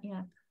right time,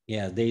 yeah.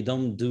 Yeah, they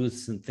don't do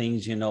some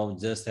things, you know,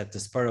 just at the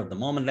spur of the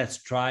moment.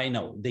 Let's try.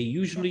 No, they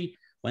usually,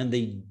 when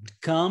they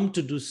come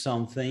to do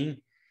something,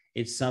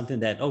 it's something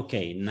that,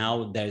 okay,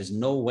 now there's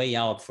no way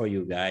out for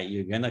you, guy.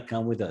 You're gonna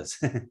come with us.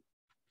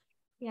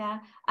 Yeah,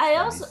 I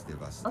also,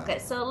 okay,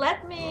 so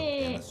let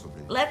me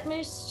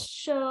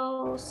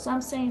show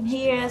something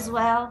here as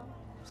well.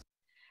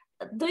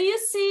 Do you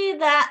see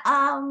that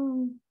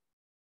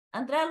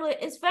Andre Luiz,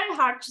 it's very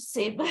hard to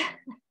see, but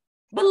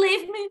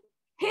believe me,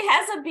 he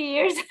has a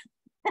beard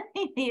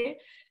here.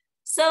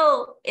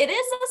 So it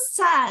is a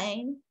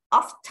sign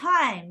of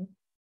time.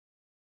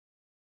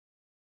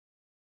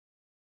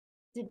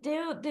 Did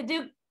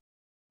you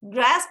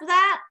grasp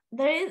that?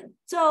 There is,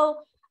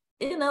 so,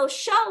 you know,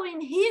 showing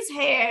his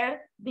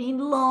hair being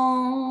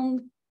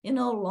long, you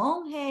know,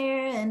 long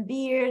hair and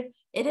beard,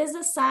 it is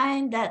a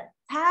sign that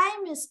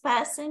time is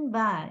passing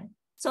by.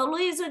 So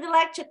Luiz, would you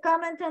like to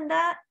comment on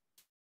that?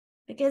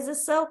 Because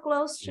it's so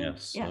close to.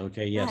 Yes,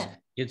 okay, yes.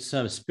 It's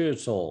a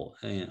spiritual,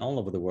 all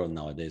over the world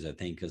nowadays, I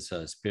think it's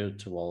a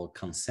spiritual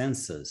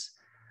consensus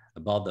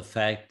about the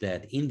fact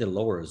that in the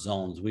lower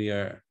zones, we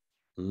are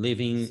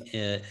living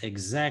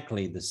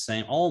exactly the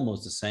same,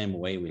 almost the same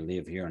way we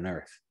live here on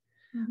Earth.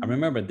 I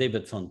remember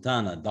David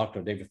Fontana,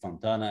 Dr. David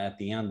Fontana, at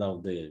the end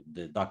of the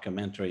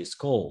documentary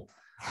Skull.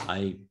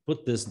 I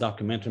put this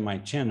documentary on my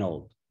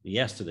channel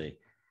yesterday.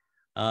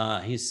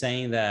 He's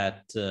saying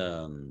that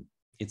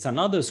it's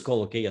another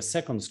skull, okay, a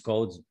second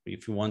skull.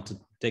 If you want to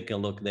take a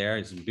look there,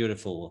 it's a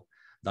beautiful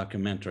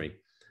documentary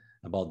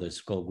about the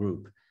skull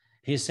group.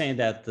 He's saying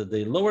that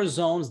the lower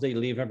zones, they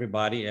live,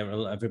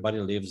 everybody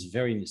lives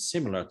very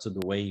similar to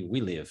the way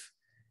we live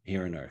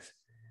here on Earth.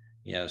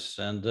 Yes,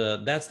 and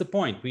that's the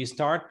point. We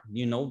start,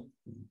 you know,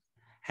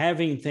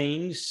 having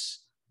things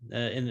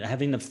and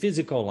having a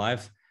physical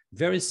life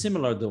very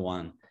similar to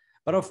one.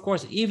 But of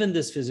course, even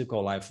this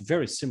physical life,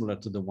 very similar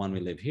to the one we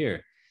live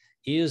here,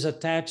 is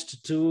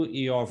attached to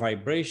your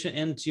vibration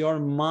and to your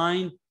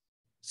mind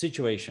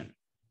situation.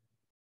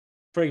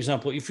 For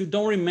example, if you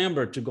don't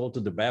remember to go to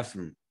the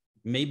bathroom,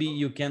 maybe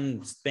you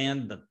can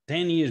spend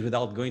 10 years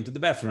without going to the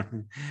bathroom. Do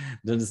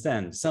you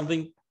understand?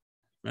 Something,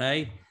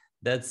 right?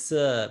 That's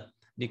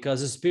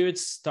because the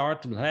spirits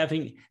start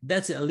having,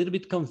 that's a little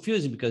bit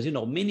confusing because, you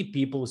know, many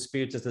people,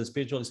 spiritists and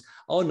spiritualists,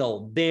 oh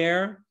no,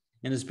 there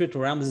in the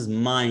spiritual realm, this is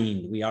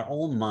mind. We are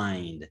all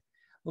mind.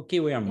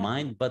 Okay, we are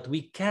mind, but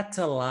we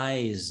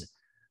catalyze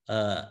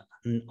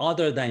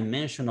other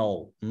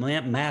dimensional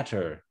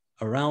matter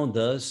around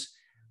us,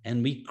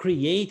 and we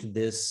create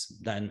this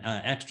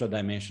extra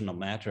dimensional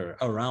matter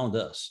around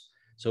us.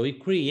 So we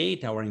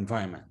create our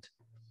environment.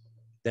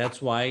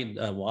 That's why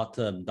what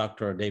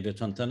Dr. David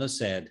Fontana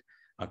said,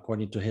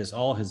 according to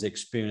all his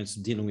experience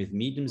dealing with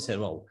mediums, said,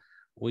 well,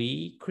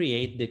 we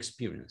create the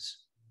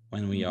experience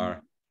when we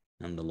are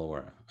in the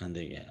lower and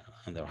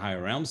the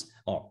higher realms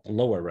or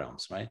lower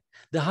realms, right?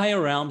 The higher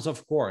realms,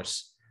 of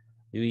course,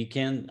 we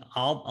can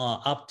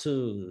up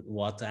to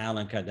what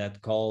Allan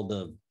Kardec called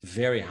the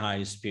very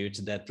high spirits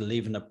that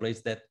live in a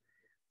place that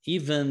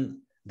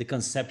even the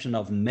conception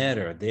of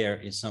matter there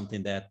is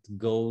something that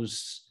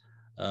goes,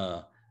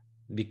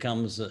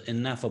 becomes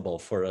ineffable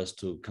for us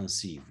to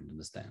conceive,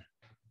 understand?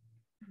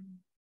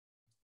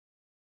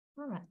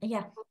 All right,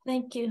 yeah,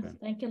 thank you.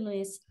 Thank you,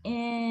 Luiz.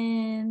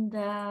 And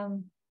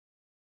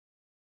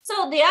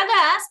so the other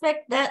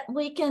aspect that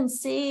we can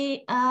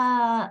see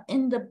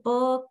in the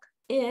book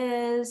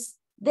is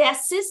the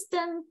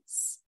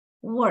assistance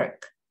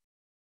work.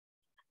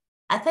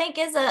 I think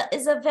is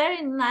a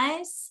very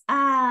nice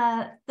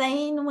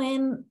thing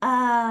when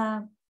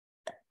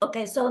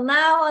okay, so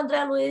now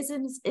Andre Luiz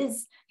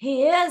is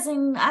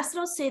in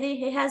Astral City.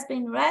 He has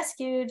been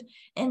rescued,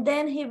 and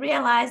then he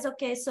realized,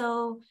 okay,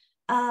 so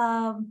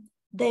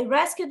they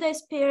rescue the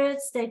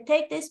spirits. They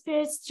take the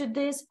spirits to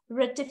this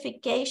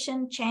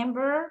Retification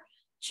Chamber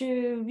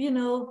to, you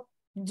know,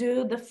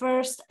 do the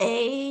first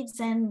aids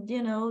and,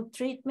 you know,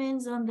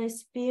 treatments on the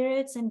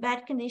spirits in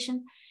bad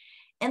condition.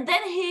 And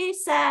then he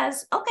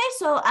says, okay,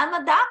 so I'm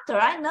a doctor.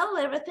 I know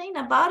everything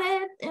about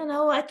it. You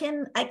know, I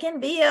can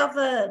be of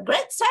a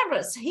great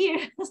service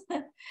here.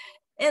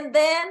 And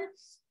then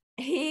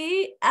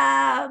he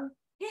had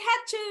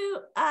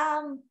to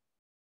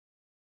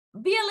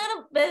be a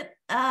little bit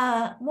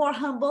more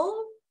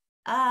humble,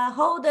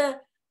 hold a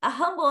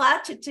humble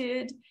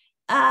attitude,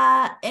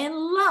 and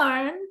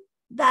learn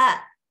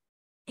that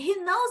he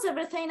knows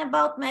everything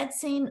about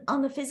medicine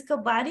on the physical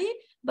body,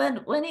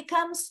 but when it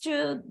comes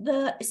to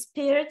the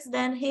spirits,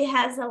 then he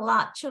has a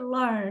lot to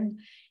learn.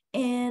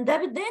 And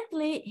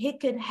evidently he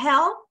could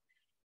help.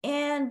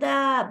 And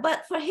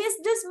but for his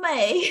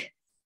dismay,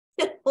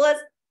 it was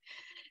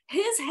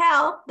his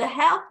help, the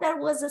help that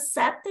was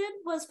accepted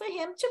was for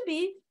him to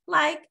be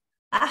like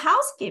a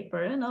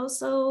housekeeper, you know.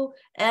 So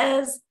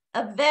as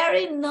a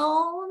very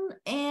known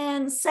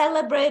and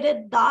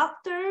celebrated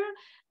doctor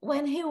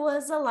when he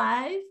was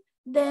alive,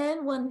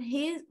 Then when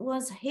he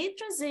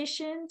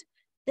transitioned,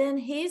 then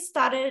he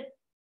started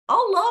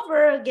all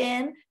over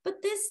again,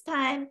 but this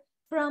time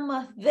from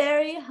a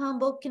very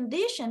humble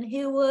condition.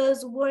 He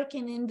was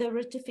working in the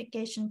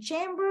Retification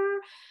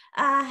Chamber,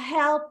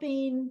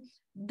 helping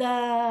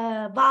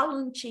the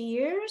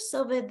volunteers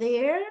over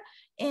there.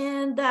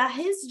 And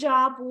his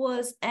job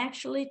was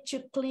actually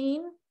to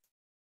clean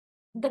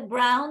the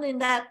ground in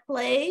that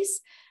place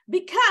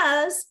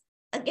because,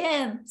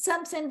 again,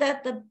 something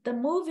that the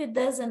movie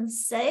doesn't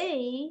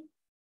say,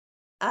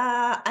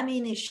 I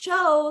mean, it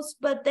shows,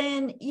 but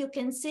then you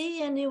can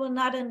see and you will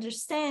not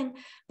understand.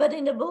 But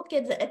in the book,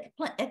 it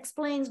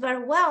explains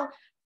very well.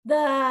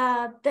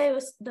 The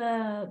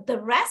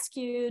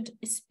rescued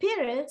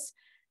spirits,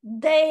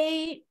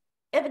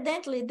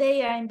 evidently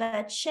they are in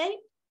bad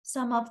shape.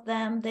 Some of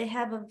them, they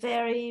have a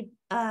very,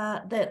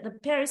 the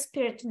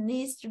perispirit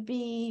needs to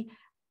be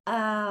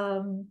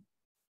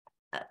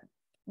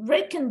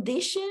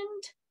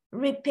reconditioned,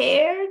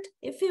 repaired,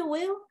 if you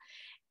will.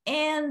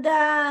 And,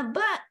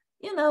 but,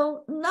 you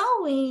know,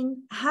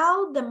 knowing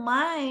how the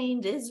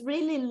mind is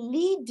really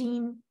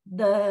leading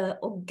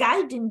or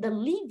guiding the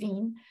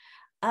living,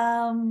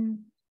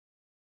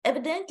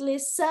 evidently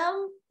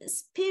some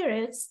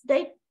spirits,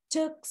 they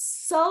took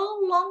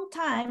so long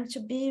time to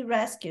be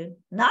rescued,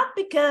 not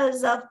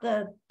because of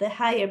the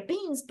higher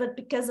beings, but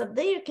because of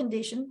their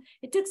condition.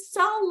 It took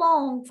so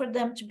long for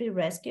them to be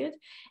rescued,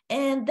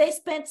 and they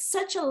spent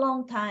such a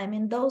long time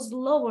in those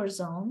lower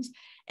zones.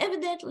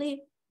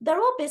 Evidently, there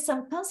will be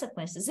some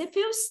consequences. If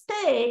you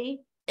stay,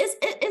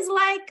 it's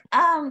like,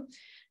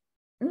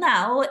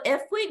 now,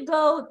 if we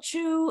go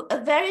to a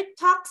very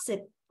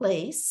toxic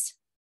place,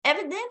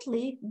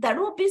 evidently, there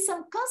will be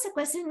some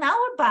consequences in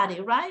our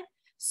body, right?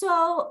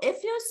 So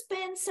if you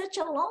spend such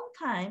a long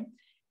time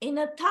in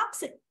a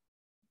toxic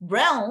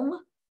realm,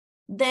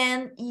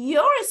 then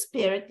your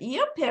spirit,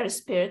 your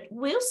perispirit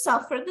will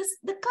suffer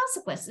the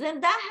consequences.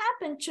 And that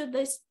happened to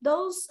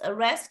those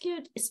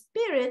rescued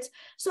spirits.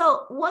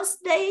 So once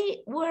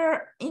they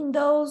were in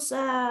those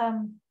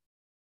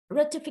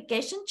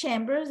retification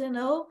chambers, you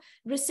know,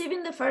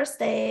 receiving the first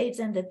aids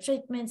and the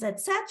treatments,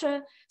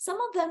 etc.,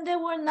 some of them, they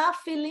were not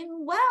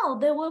feeling well.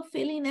 They were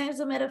feeling, as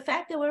a matter of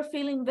fact, they were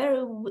feeling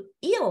very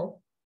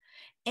ill.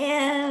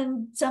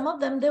 And some of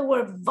them, they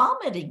were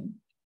vomiting.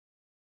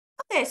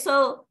 Okay,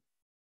 so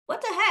what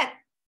the heck?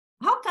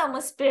 How come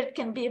a spirit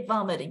can be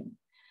vomiting?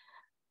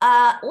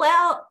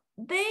 Well,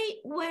 they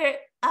were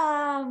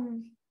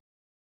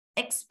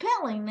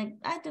expelling,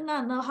 I do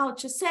not know how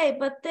to say,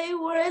 but they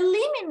were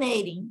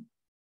eliminating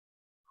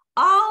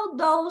all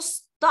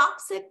those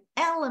toxic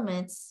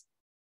elements.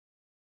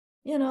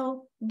 You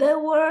know, they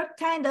were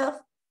kind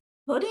of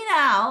putting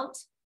out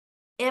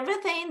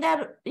everything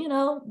that, you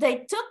know, they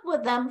took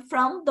with them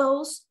from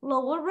those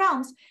lower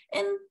realms.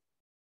 And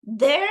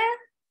there,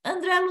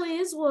 Andre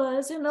Luiz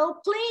was, you know,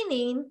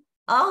 cleaning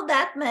all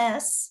that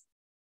mess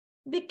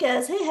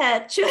because he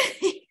had to,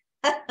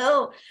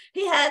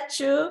 he had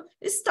to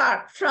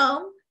start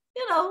from,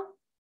 you know,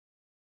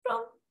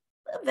 from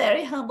a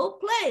very humble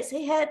place.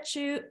 He had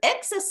to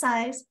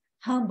exercise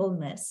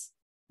humbleness,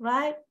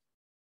 right?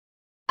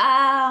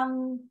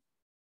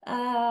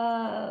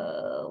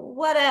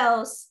 What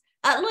else?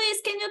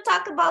 Luis, can you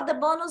talk about the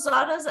bonus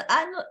orders?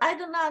 I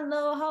do not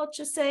know how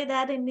to say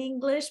that in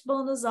English.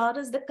 Bonus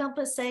orders, the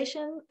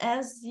compensation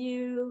as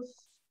you.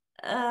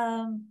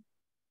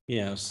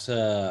 Yes,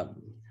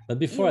 but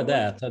before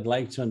that, I'd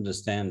like to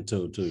understand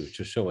to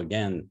show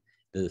again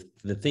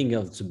the thing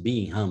of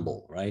being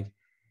humble, right?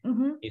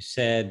 Mm-hmm. He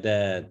said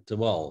that,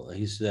 well,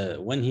 he's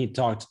when he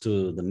talked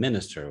to the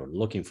minister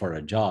looking for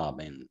a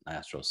job in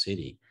Astral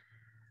City,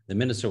 the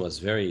minister was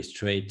very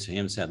straight to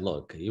him, said,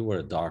 look, you were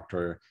a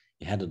doctor,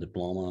 you had a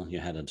diploma, you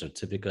had a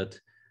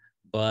certificate,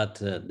 but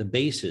the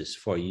basis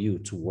for you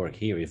to work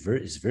here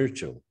is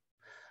virtual.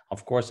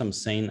 Of course, I'm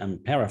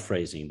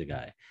paraphrasing the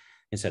guy.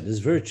 He said, it's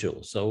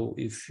virtual. So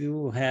if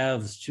you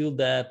have still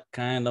that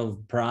kind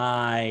of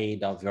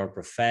pride of your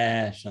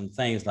profession,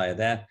 things like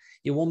that,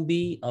 it won't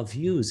be of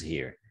use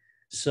here.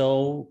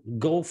 So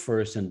go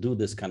first and do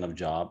this kind of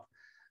job.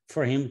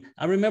 For him,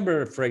 I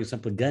remember, for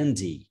example,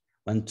 Gandhi,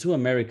 when two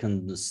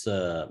American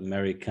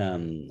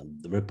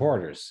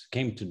reporters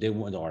came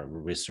to, or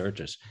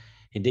researchers,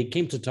 and they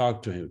came to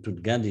talk to him, to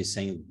Gandhi,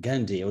 saying,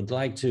 Gandhi, I would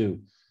like to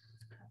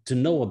get to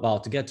know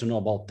about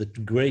the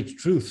great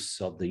truths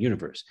of the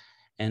universe.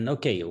 And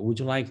okay, would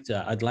you like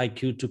to, I'd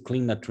like you to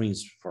clean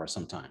latrines for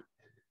some time.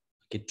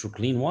 Okay, to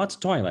clean what?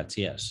 Toilets,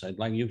 yes. I'd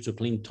like you to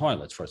clean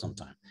toilets for some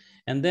time.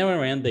 And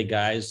then the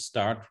guys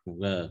start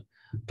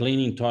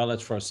cleaning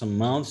toilets for some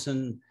months,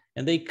 and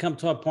they come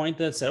to a point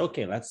that said,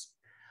 okay, let's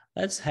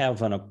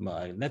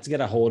get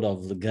a hold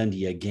of the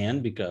Gandhi again,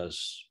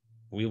 because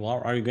we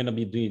are going to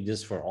be doing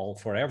this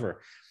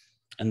forever.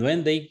 And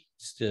when they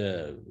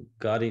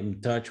got in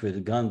touch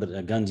with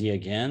Gandhi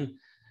again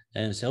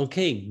and said,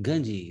 okay,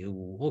 Gandhi,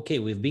 okay,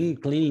 we've been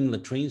cleaning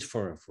latrines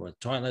for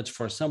toilets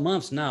for some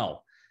months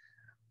now.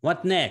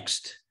 What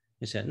next?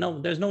 He said, no,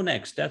 there's no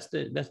next. That's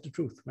the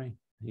truth, right?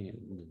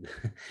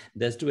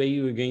 That's the way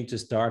you are going to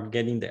start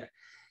getting there.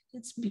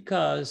 It's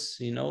because,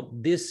 you know,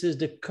 this is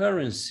the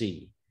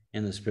currency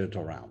in the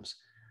spiritual realms.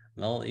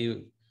 Well,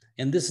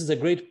 and this is a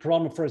great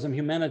problem for some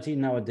humanity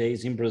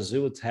nowadays. In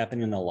Brazil, it's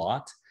happening a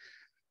lot.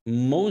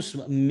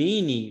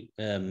 Many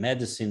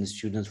medicine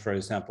students, for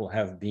example,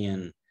 have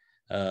been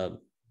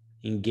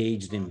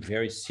engaged in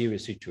very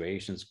serious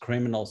situations,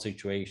 criminal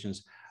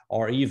situations,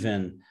 or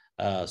even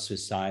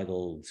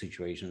suicidal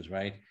situations,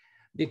 right?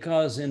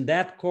 Because in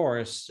that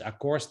course, a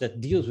course that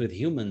deals with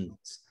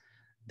humans,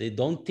 they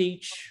don't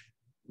teach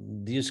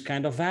these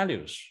kind of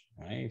values,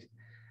 right?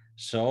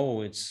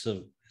 So it's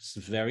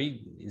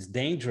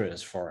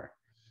dangerous for.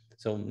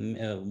 So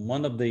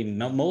one of the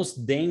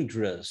most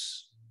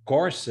dangerous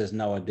courses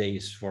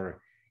nowadays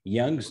for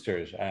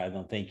youngsters, I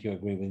don't think you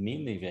agree with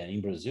me, Livia,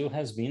 in Brazil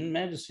has been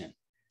medicine,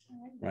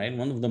 right?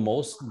 One of the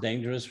most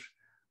dangerous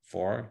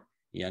for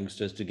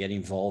youngsters to get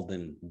involved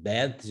in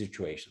bad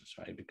situations,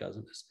 right? Because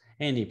of this.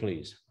 Andy,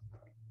 please.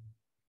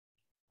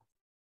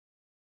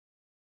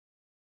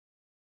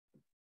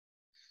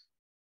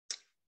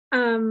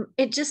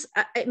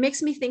 It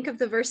makes me think of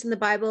the verse in the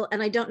Bible,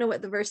 and I don't know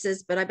what the verse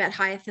is, but I bet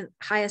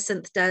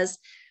Hyacinth does.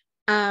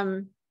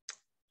 The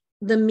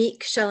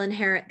meek shall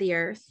inherit the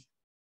earth.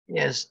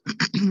 Yes,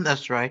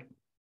 that's right.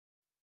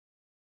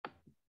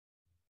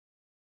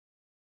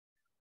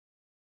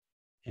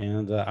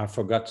 And I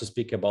forgot to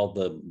speak about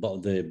the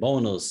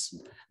bonus.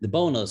 The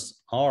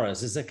bonus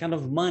hours is a kind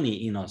of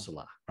money in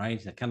Nosula,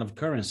 right? A kind of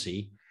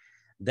currency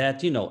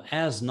that, you know,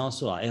 as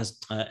Nosula, as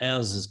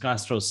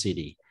Astral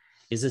City,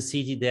 is a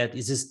city that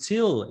is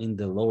still in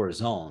the lower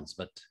zones,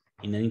 but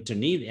in an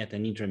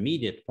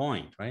intermediate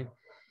point, right?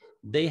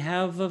 They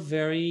have a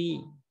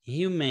very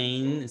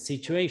humane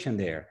situation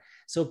there.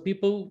 So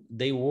people,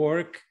 they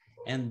work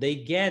and they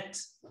get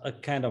a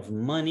kind of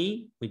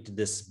money with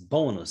this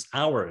bonus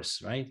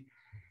hours, right?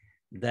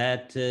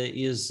 That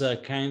is a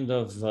kind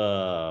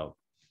of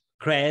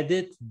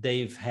credit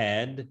they've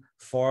had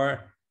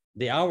for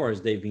the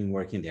hours they've been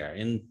working there.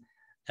 And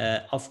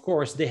of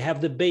course, they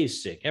have the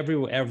basic.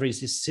 Every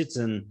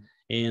citizen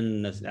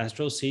in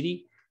Astral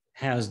City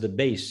has the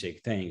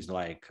basic things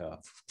like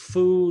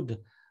food,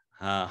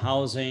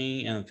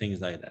 housing, and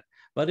things like that.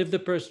 But if the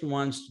person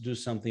wants to do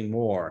something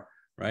more,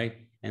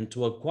 right, and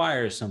to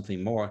acquire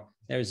something more,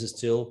 there is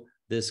still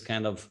this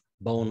kind of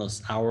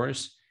bonus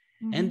hours.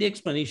 Mm-hmm. And the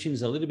explanation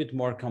is a little bit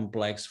more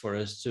complex for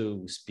us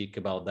to speak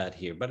about that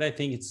here. But I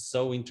think it's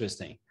so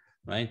interesting,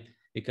 right?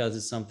 Because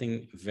it's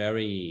something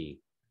very,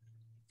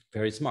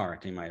 very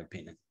smart, in my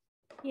opinion.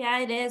 Yeah,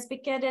 it is,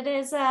 because it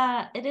is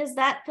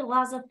that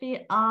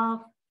philosophy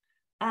of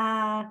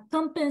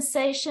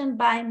compensation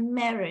by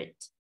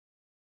merit,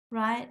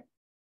 right?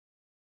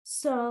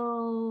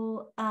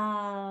 So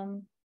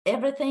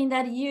everything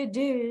that you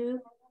do,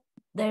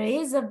 there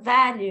is a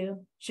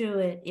value to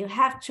it. You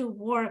have to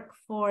work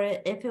for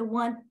it. If you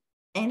want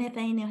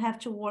anything, you have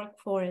to work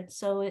for it.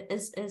 So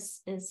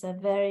it's a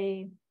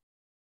very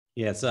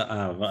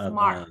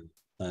smart.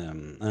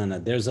 Anna,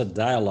 there's a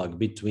dialogue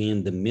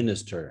between the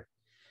minister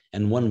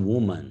and one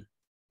woman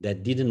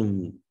that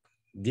didn't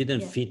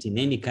fit in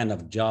any kind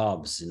of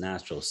jobs in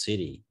Astral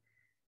City.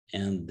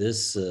 And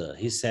this,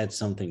 he said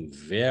something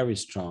very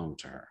strong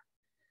to her.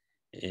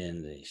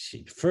 And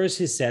first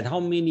he said,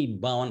 how many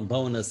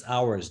bonus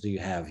hours do you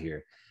have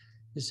here?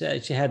 He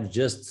said she had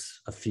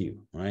just a few,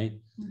 right?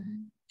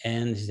 Mm-hmm.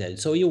 And he said,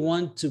 so you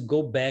want to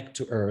go back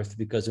to Earth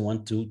because you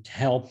want to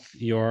help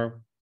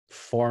your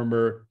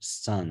former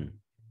son.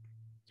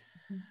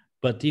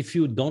 But if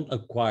you don't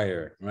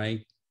acquire,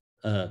 right,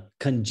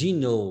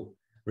 congenial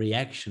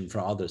reaction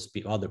from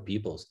other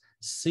people's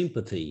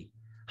sympathy,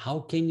 how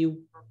can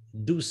you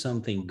do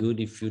something good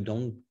if you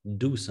don't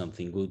do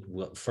something good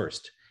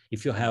first?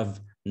 If you have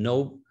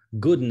no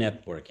good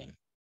networking,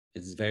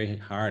 it's very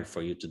hard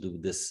for you to do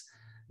this.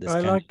 I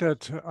like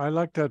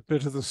that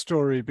bit of the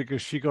story,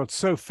 because she got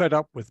so fed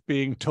up with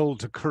being told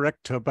to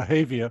correct her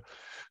behavior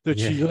that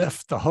she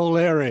left the whole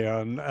area,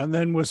 and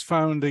then was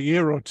found a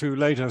year or two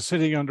later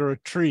sitting under a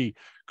tree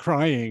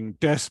crying,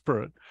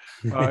 desperate.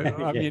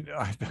 I mean,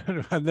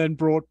 and then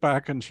brought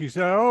back, and she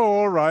said, oh,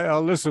 all right,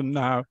 I'll listen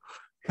now.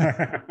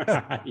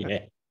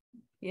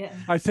 Yeah.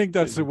 I think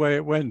that's the way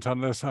it went,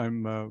 unless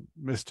I'm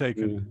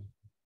mistaken.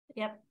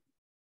 Yep.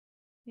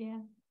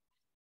 Yeah.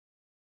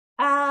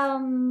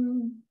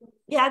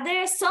 Yeah,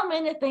 there are so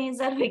many things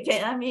that we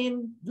can, I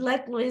mean,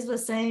 like Luis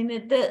was saying,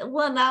 the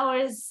 1 hour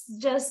is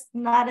just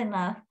not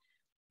enough.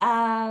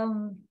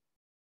 I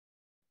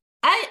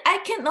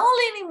can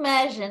only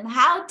imagine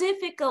how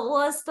difficult it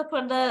was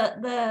for the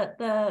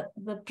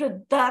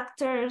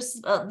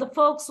producers, the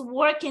folks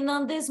working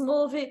on this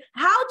movie,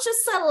 how to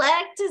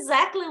select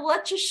exactly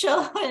what to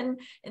show, and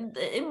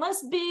it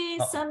must be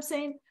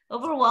something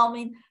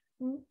overwhelming.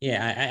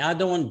 Yeah, I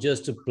don't want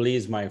just to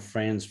please my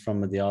friends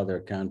from the other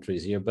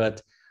countries here,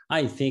 but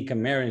I think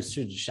Americans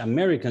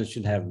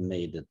should have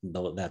made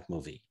that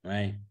movie,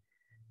 right?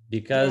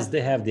 Because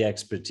they have the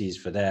expertise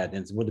for that,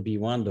 and it would be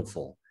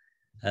wonderful.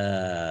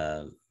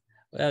 Well,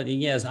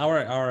 yes,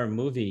 our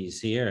movies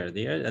here,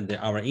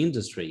 our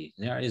industry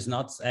is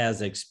not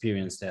as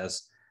experienced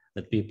as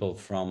the people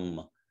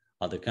from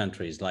other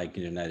countries like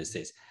in the United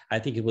States. I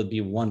think it would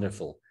be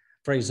wonderful.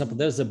 For example,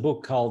 there's a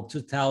book called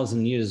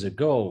 2000 Years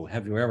Ago.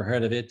 Have you ever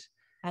heard of it?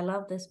 I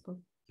love this book.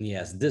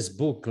 Yes, this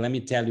book, let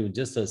me tell you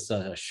just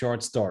a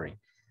short story.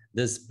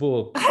 This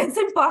book. It's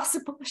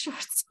impossible,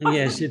 short story.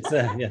 Yes,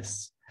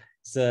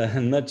 it's a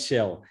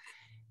nutshell.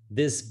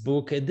 This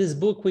book,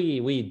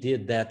 we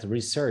did that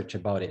research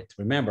about it.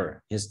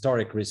 Remember,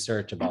 historic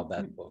research about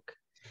that book.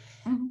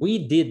 Mm-hmm.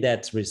 We did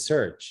that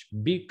research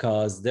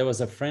because there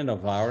was a friend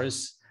of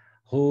ours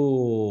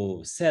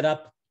who set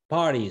up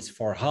parties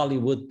for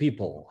Hollywood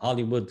people,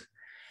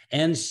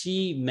 and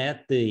she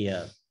met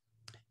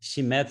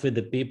with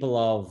the people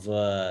of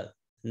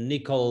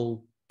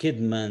Nicole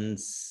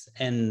Kidman's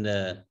and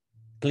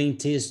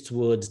Clint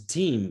Eastwood's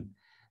team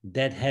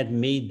that had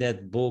made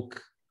that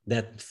book,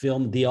 that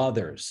film, The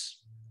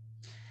Others.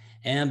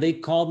 And they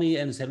called me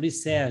and said,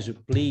 Luiz Sergio,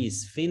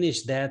 please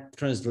finish that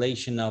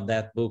translation of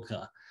that book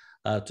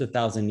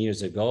 2000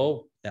 years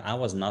ago. I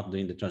was not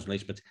doing the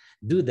translation, but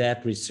do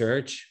that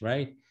research,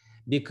 right?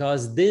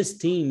 Because this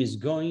team is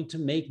going to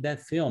make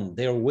that film.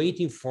 They're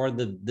waiting for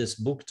this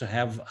book to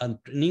have an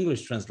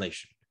English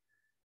translation.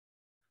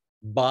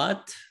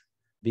 But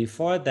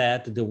before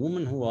that, the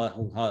woman who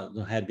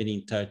had been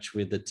in touch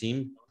with the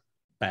team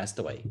passed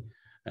away,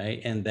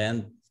 right? And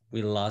then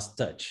we lost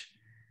touch.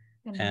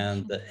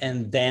 And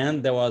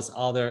then there was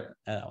other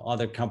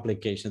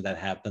complications that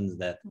happened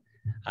that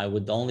I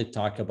would only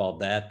talk about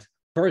that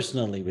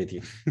personally with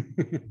you.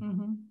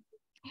 Mm-hmm.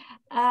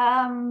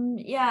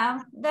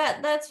 Yeah,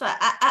 that's why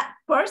I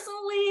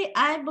personally,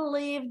 I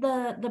believe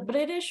the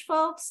British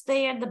folks,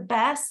 they are the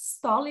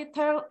best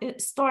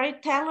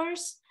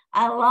storytellers.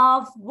 I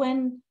love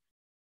when,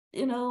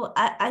 you know,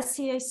 I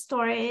see a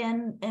story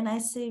and I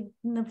see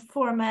in the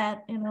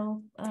format, you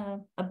know,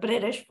 a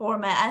British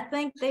format. I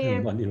think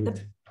they're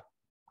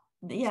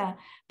yeah,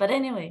 but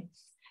anyway,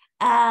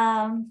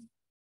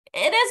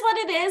 it is what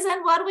it is,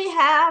 and what we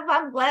have,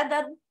 I'm glad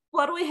that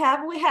what we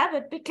have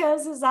it,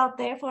 because it's out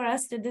there for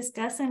us to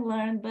discuss and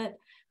learn. But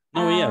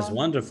oh yes,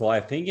 wonderful. I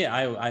think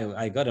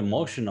I got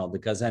emotional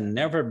because I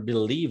never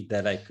believed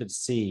that I could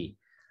see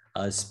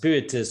a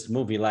spiritist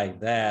movie like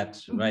that,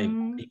 right?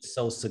 Being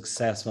so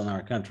successful in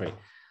our country.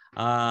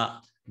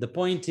 The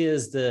point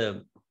is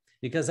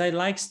because I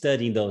like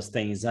studying those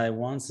things. I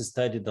once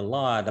studied a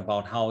lot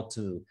about how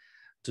to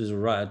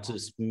write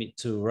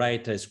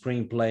a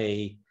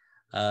screenplay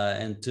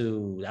and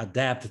to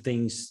adapt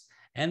things.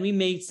 And we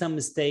made some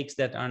mistakes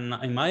that are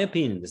not, in my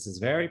opinion, this is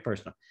very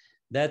personal,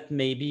 that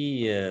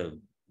maybe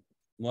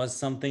was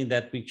something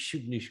that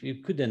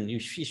you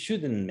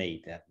shouldn't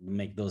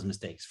make those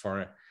mistakes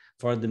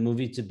for the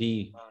movie to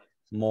be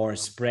more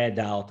spread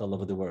out all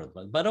over the world.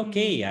 But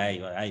okay,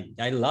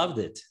 I loved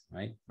it,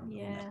 right?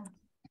 Yeah.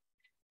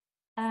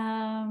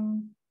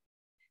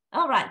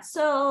 All right,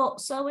 so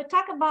we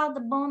talk about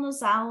the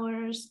bonus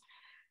hours.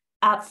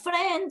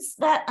 Friends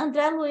that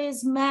Andre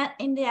Luiz met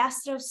in the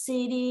Astral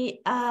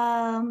City.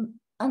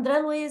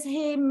 Andre Luiz,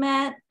 he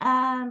met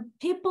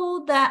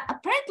people that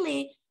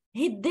apparently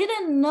he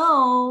didn't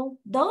know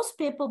those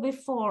people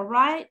before,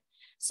 right?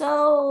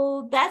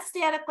 So that's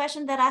the other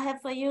question that I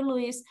have for you,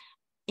 Luiz.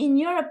 In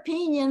your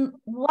opinion,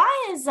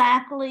 why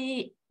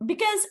exactly?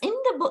 Because in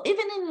the book,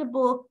 even in the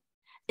book,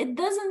 it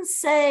doesn't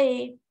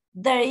say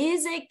there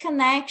is a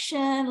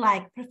connection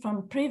like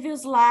from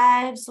previous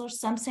lives or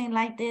something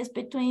like this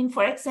between,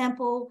 for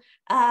example,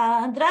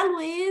 Andre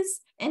Luiz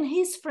and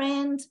his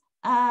friend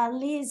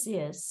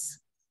Lysias.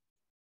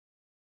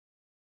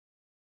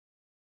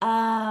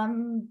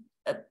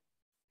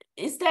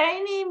 Is there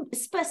any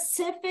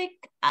specific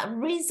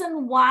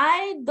reason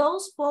why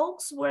those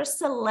folks were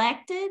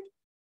selected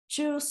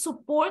to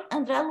support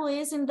Andre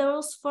Luiz in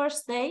those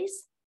first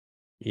days?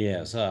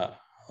 Yes.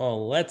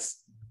 Well,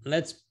 let's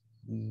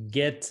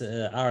get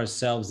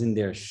ourselves in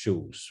their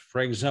shoes.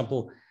 For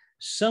example,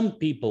 some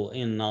people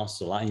in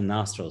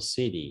Astral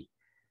City,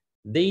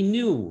 they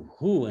knew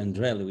who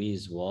Andre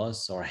Luiz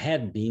was or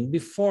had been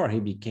before he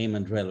became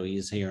Andre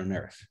Luiz here on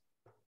Earth.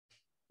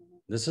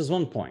 This is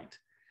one point.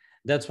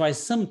 That's why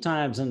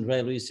sometimes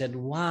Andre Luiz said,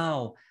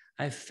 wow,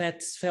 I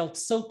felt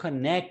so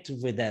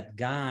connected with that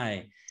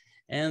guy.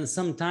 And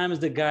sometimes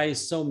the guy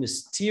is so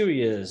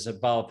mysterious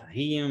about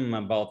him,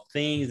 about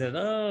things that,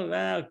 oh,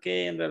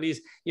 okay, Andre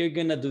Luiz, you're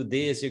going to do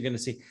this, you're going to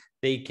see.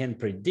 They can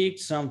predict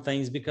some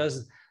things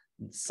because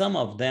some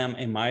of them,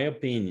 in my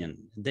opinion,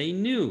 they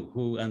knew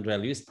who Andre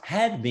Luiz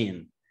had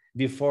been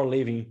before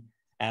leaving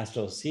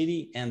Astral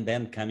City and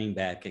then coming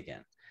back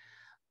again.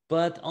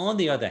 But on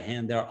the other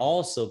hand, there are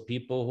also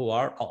people who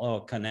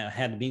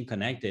had been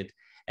connected,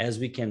 as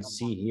we can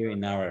see here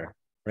in our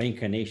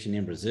reincarnation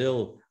in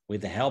Brazil,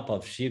 with the help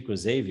of Chico,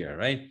 Xavier,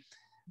 right?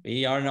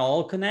 We are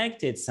all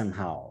connected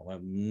somehow.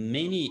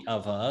 Many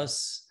of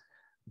us,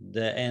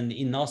 and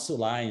in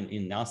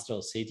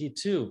Astral City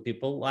too,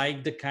 people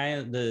like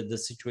the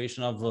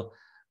situation of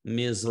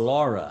Ms.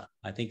 Laura.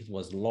 I think it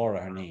was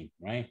Laura, her name,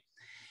 right?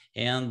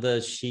 And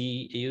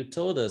you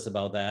told us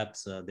about that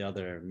the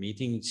other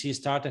meeting. She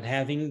started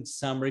having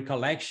some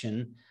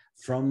recollection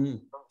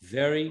from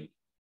very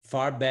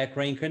far back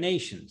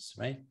reincarnations,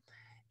 right?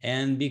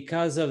 And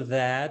because of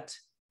that,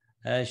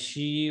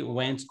 she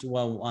went to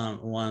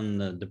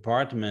one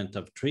department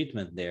of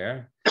treatment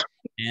there,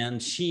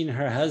 and she and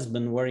her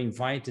husband were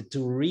invited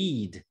to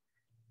read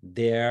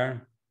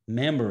their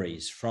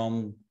memories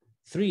from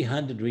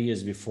 300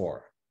 years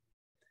before.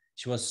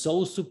 She was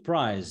so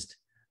surprised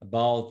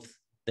about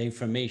the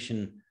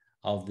information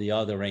of the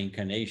other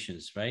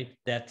reincarnations, right?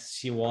 That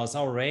she was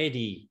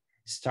already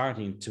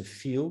starting to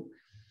feel.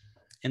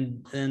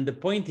 And the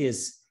point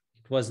is,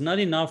 it was not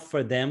enough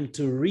for them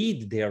to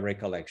read their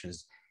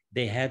recollections.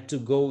 They had to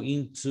go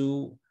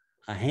into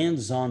a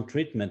hands-on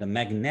treatment, a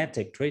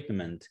magnetic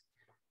treatment,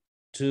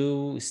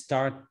 to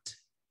start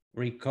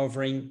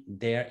recovering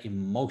their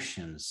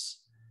emotions.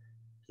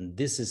 And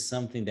this is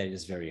something that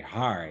is very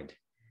hard,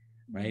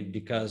 right?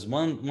 Because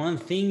one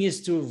thing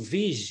is to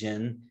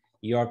vision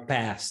your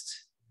past.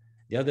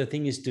 The other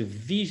thing is to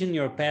vision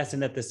your past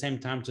and at the same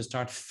time to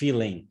start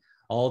feeling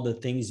all the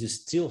things you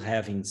still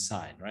have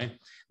inside, right?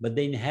 But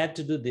they had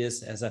to do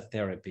this as a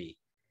therapy.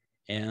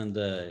 And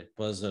it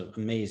was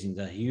amazing,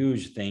 the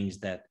huge things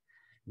that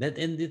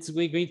and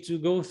we're going to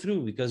go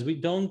through, because we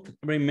don't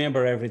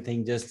remember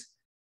everything just,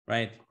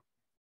 right,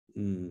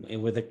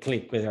 with a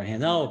click with our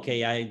hand. Oh,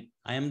 okay, I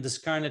am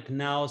discarnate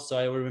now, so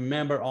I will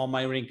remember all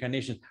my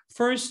reincarnations.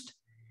 First,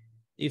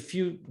 if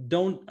you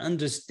don't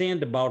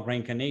understand about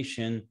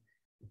reincarnation,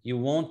 you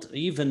won't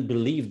even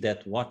believe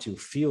that what you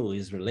feel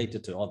is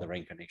related to other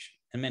reincarnation.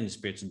 And many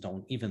spirits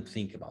don't even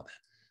think about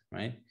that,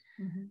 right?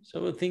 Mm-hmm.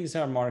 So things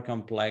are more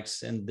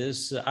complex. And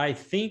this, I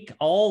think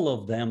all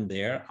of them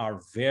there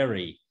are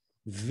very,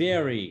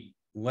 very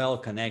well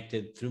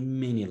connected through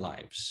many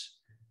lives,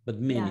 but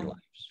many lives.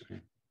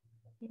 Right?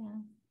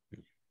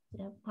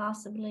 Yeah,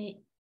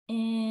 possibly.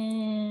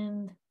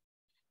 And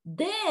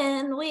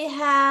then we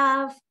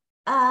have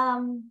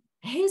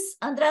his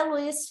Andre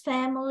Luiz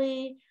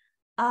family.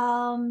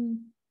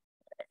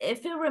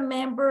 If you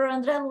remember,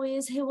 Andre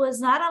Luiz, he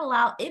was not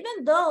allowed,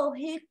 even though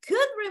he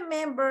could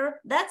remember,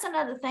 that's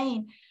another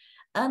thing.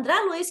 Andre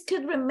Luiz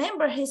could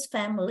remember his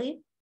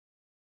family.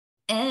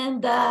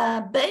 And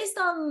based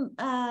on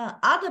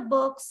other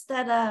books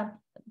that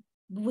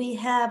we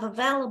have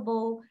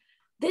available,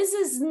 this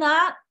is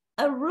not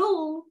a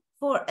rule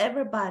for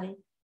everybody.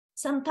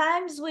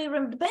 Sometimes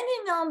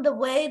depending on the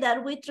way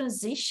that we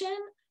transition,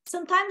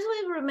 sometimes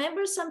we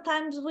remember,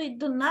 sometimes we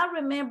do not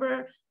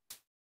remember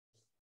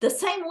the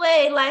same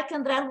way like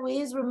Andre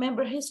Luiz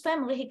remember his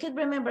family. He could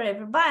remember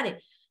everybody.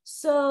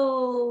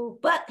 So,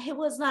 but he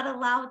was not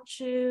allowed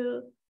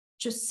to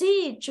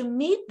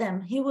meet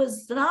them. He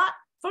was not,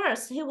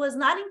 first, he was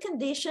not in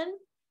condition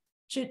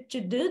to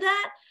do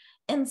that.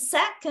 And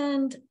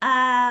second,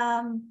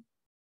 8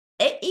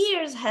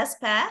 years has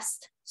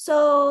passed.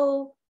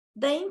 So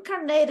the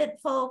incarnated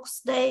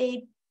folks,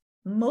 they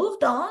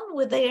moved on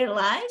with their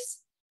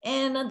lives.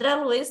 And Andre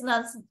Luiz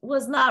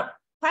was not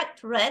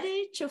quite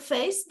ready to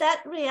face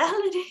that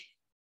reality.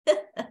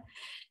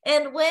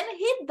 And when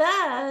he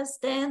does,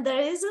 then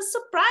there is a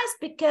surprise,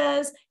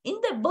 because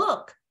in the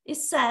book, it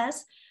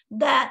says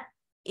that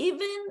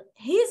even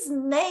his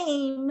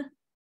name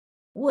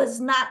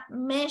was not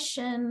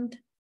mentioned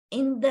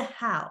in the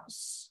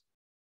house.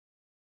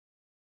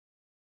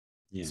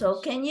 Yes.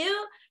 So can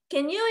you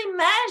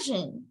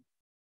imagine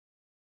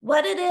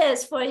what it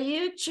is for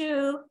you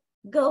to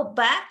go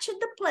back to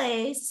the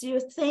place you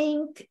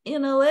think,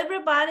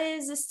 everybody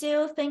is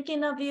still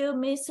thinking of you,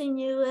 missing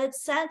you,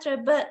 etc.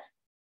 But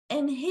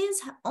in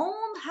his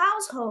own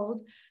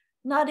household,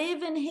 not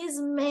even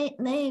his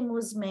name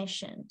was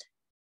mentioned.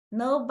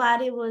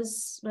 Nobody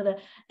was, so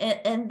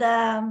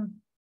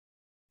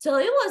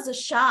it was a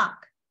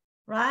shock,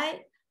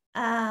 right,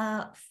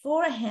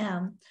 for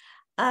him.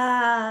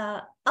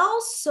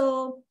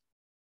 Also,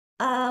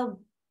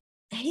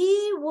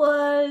 he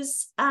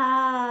was,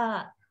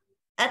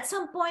 at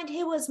some point,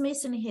 he was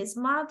missing his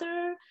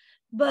mother,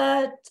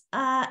 but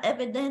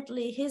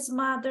evidently his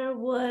mother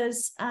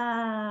was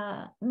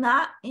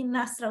not in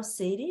Astral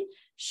City.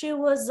 She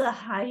was a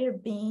higher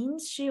being.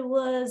 She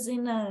was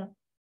in a,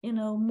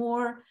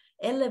 more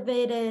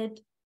elevated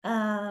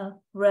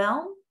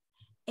realm.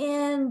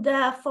 And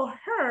for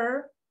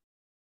her,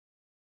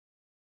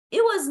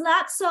 it was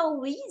not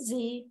so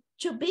easy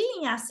to be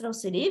in Astral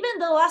City, even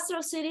though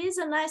Astral City is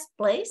a nice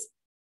place.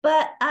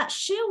 But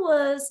she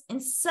was in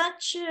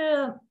such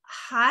a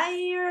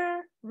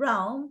higher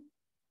realm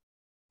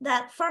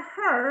that for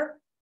her,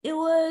 it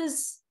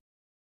was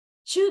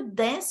too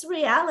dense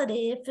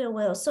reality, if you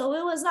will. So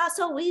it was not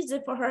so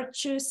easy for her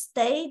to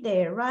stay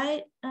there,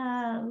 right,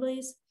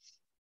 Luis?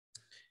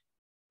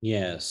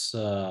 Yes.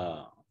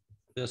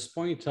 This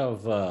point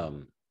of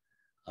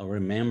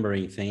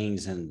remembering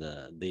things and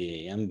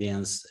the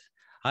ambience.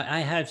 I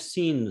have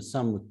seen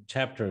some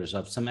chapters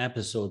of some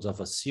episodes of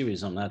a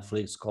series on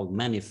Netflix called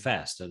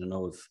Manifest. I don't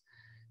know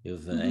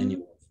if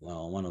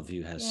one of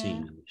you has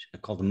seen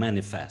it, called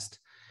Manifest.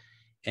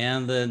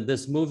 And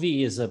this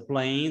movie is a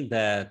plane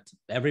that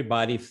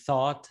everybody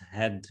thought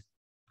had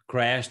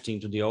crashed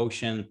into the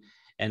ocean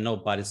and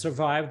nobody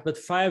survived. But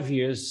 5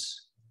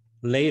 years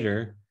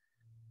later,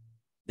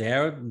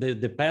 there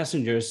the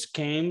passengers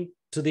came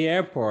to the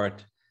airport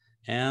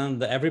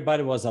and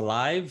everybody was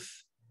alive.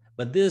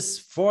 But this,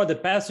 for the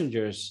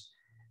passengers,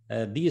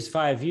 these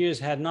 5 years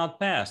had not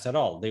passed at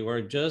all. They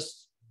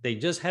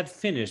just had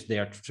finished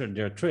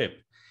their trip.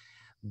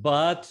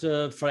 But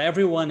for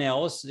everyone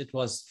else, it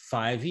was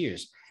 5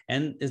 years.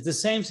 And it's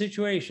the same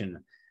situation.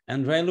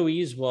 Andre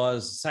Luiz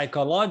was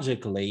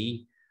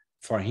psychologically,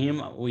 for him,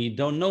 we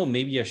don't know,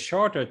 maybe a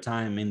shorter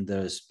time in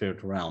the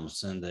spirit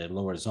realms and the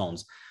lower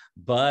zones,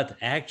 but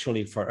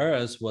actually for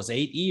us was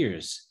 8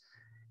 years.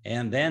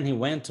 And then he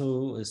went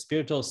to a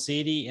spiritual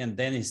city and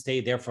then he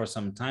stayed there for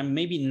some time.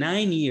 Maybe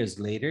 9 years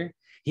later,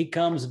 he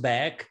comes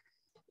back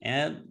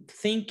and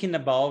thinking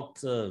about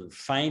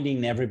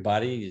finding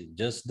everybody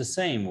just the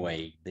same way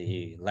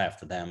he left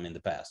them in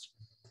the past.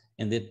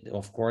 And it,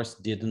 of course,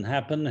 didn't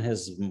happen.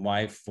 His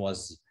wife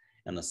was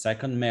in a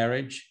second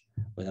marriage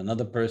with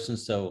another person.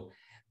 So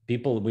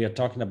people, we are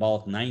talking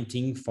about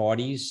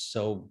 1940s.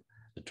 So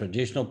the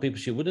traditional people,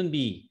 she wouldn't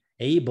be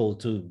able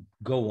to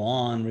go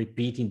on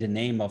repeating the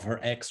name of her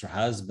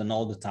ex-husband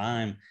all the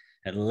time,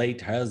 her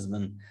late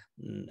husband.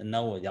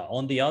 No,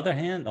 on the other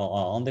hand,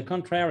 on the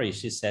contrary,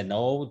 she said,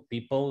 no,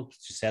 people,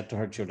 she said to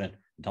her children,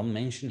 don't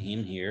mention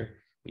him here.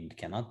 We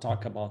cannot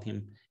talk about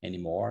him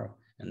anymore,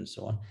 and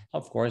so on.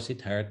 Of course,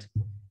 it hurt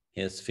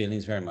his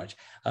feelings very much.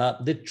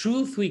 The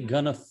truth we're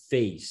gonna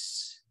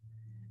face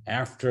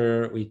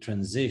after we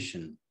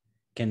transition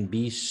can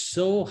be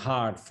so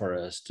hard for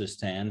us to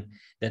stand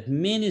that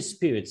many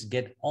spirits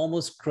get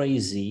almost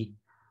crazy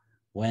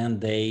when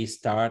they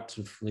start,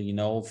 you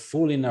know,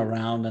 fooling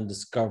around and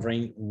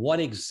discovering what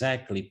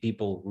exactly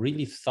people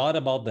really thought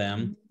about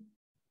them,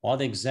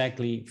 what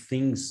exactly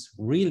things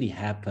really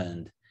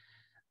happened.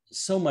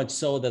 So much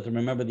so that I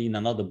remember in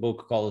another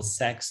book called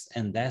Sex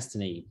and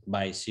Destiny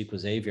by Chico,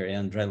 Xavier, and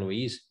Andre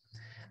Luiz,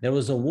 there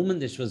was a woman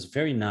that was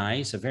very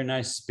nice, a very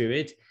nice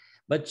spirit,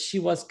 but she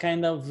was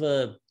kind of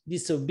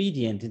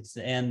disobedient,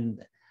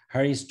 and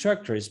her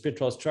instructor,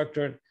 spiritual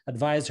instructor,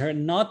 advised her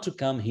not to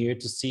come here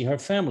to see her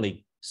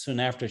family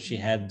soon after she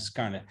had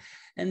discarnate.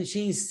 And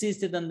she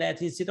insisted on that.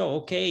 He said, oh,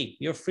 okay,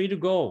 you're free to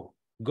go.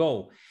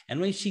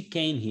 And when she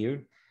came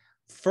here,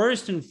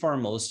 first and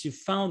foremost, she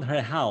found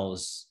her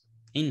house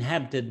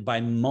inhabited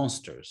by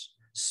monsters,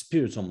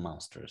 spiritual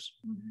monsters.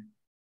 Mm-hmm.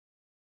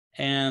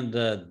 And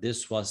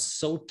this was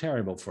so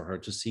terrible for her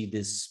to see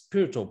this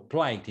spiritual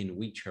plight in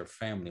which her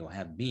family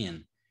had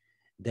been,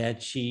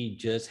 that she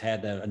just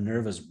had a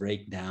nervous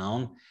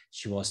breakdown.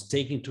 She was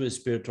taken to a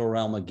spiritual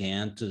realm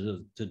again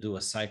to do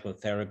a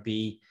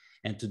psychotherapy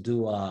and to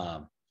do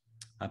a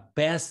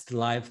past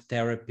life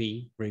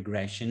therapy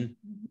regression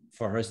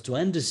for us to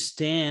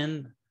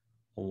understand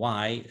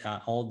why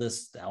all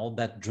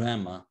that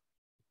drama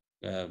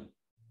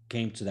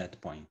came to that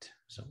point.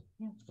 So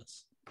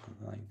it's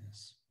like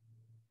this.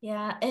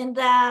 Yeah, and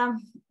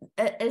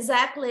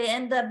exactly,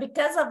 and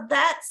because of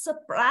that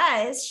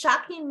surprise,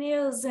 shocking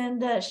news, and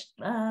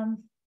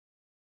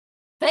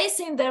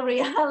facing the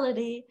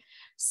reality.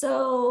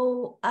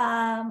 So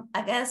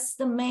I guess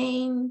the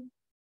main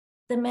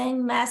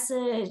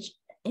message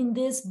in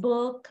this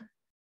book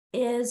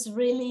is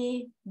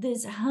really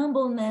this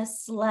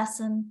humbleness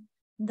lesson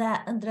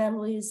that Andre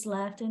Luiz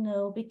left, you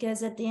know,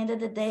 because at the end of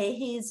the day,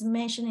 he's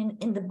mentioning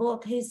in the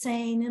book, he's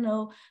saying, you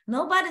know,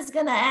 nobody's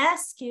gonna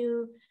ask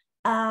you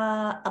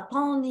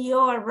upon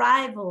your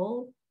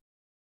arrival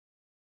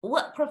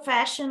what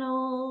profession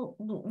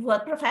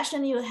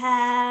you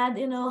had,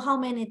 you know, how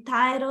many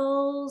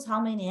titles,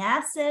 how many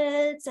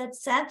assets,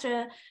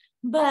 etc.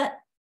 But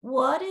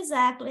what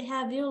exactly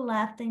have you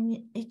left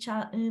in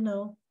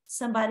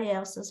somebody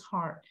else's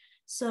heart?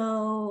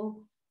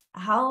 So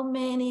how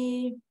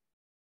many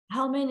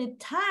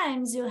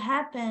times you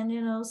happen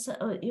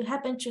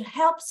to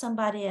help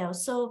somebody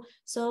else?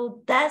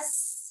 So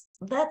that's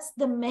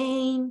the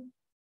main.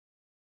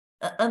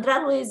 Andre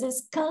Luiz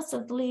is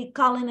constantly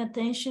calling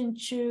attention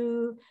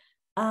to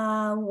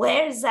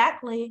where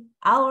exactly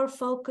our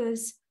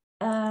focus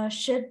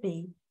should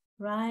be,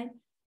 right?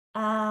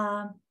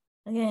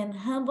 Again,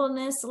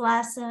 humbleness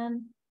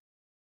lesson.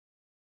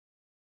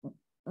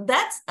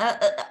 That's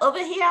over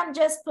here. I'm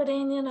just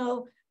putting, in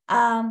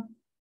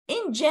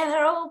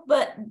general,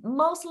 but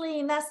mostly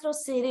in Astral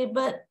City.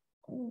 But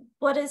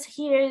what is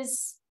here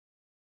is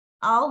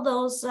all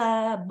those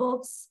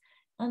books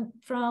and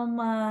from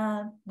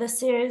the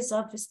series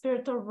of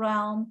Spiritual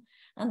Realm.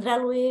 Andre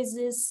Luiz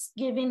is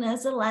giving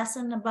us a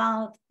lesson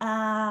about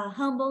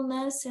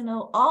humbleness. You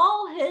know,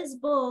 all his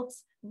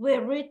books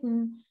were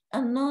written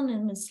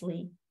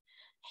anonymously.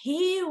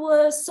 He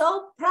was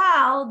so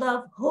proud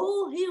of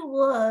who he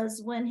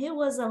was when he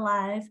was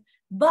alive,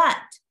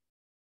 but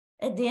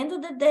at the end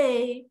of the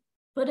day,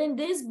 putting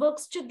these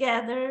books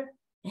together,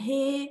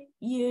 he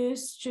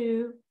used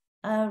to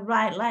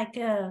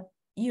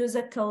use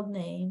a code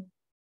name.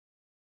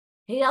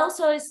 He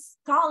also is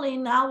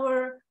calling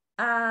our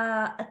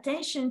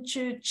attention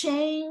to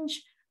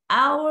change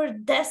our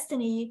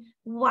destiny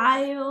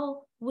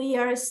while we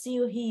are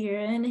still here.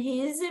 And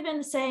he is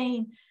even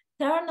saying,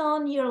 turn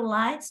on your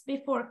lights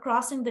before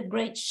crossing the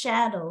great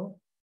shadow.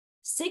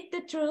 Seek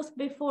the truth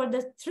before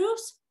the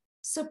truth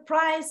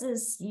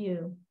surprises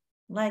you.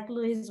 Like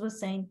Luis was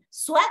saying,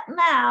 sweat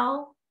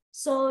now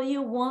so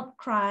you won't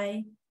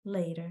cry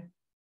later.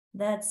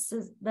 That's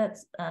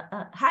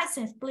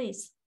Hyacinth,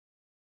 please.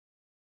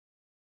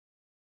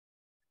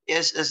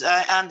 Yes, as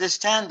I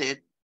understand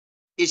it,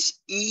 it's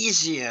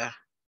easier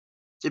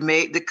to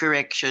make the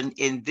correction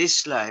in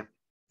this life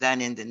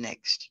than in the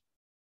next.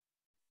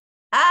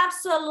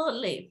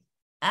 Absolutely.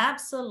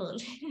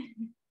 Absolutely.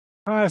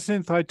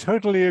 Hyacinth, I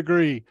totally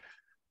agree.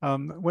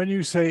 When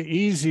you say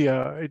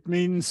easier, it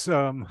means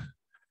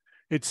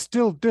it's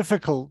still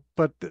difficult,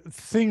 but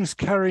things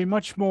carry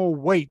much more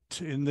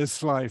weight in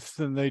this life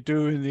than they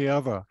do in the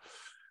other.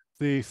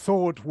 The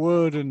thought,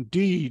 word, and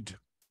deed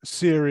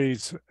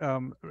series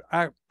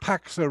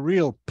packs a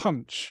real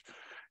punch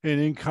in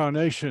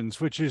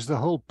incarnations, which is the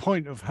whole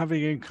point of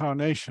having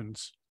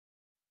incarnations.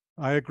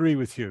 I agree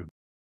with you.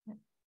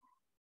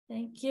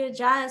 Thank you,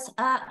 Giles.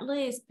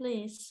 Luis,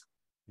 please.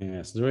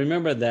 Yes,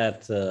 remember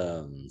that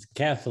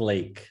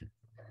Catholic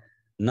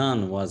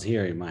nun was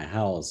here in my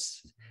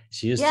house.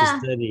 She used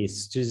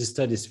to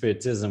study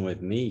Spiritism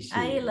with me.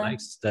 She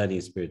likes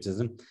studying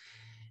Spiritism.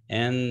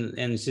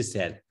 And she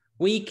said,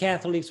 we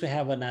Catholics, we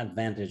have an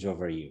advantage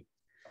over you.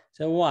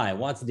 So why?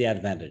 What's the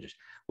advantage?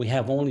 We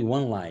have only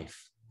one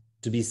life,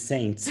 to be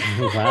saints.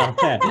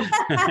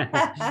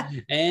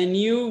 And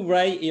you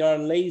write your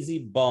lazy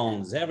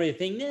bones,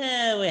 everything.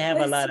 Yeah, we have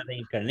a lot of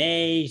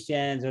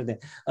incarnations.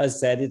 I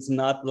said, it's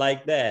not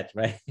like that,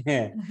 right?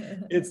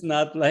 It's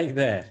not like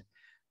that.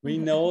 We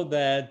know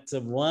that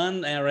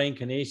one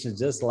reincarnation,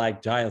 just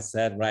like Giles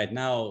said right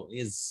now,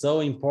 is so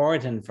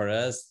important for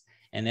us.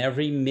 And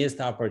every missed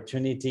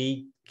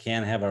opportunity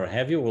can have a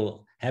heavy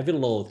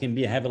load, can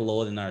be a heavy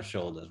load in our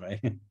shoulders,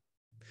 right?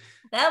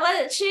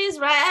 She's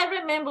right.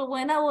 I remember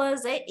when I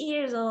was 8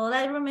 years old,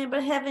 I remember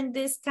having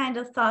this kind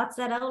of thoughts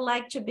that I would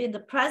like to be the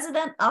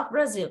president of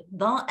Brazil.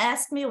 Don't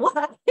ask me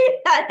why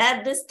I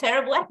had this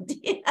terrible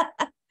idea.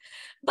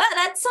 But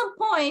at some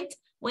point,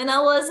 when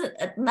I was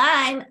at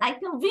 9, I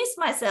convinced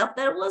myself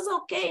that it was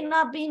okay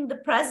not being the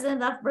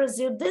president of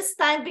Brazil this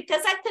time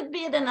because I could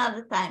be it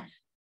another time.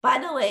 By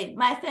the way,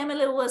 my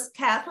family was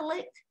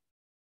Catholic.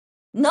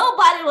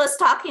 Nobody was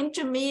talking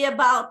to me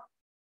about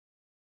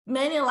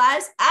many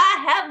lives.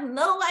 I have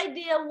no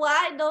idea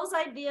why those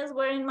ideas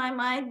were in my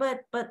mind,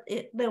 but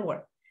they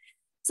were.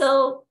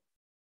 So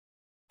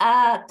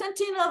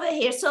continue over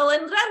here. So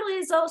Andre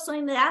Luiz also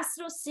in the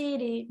Astral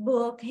City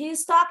book,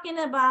 he's talking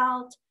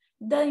about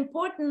the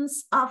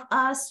importance of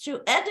us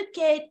to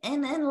educate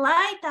and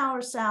enlighten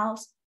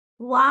ourselves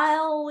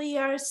while we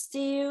are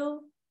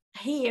still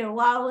here,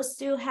 while we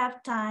still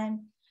have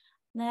time.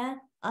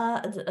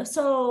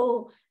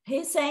 So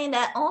he's saying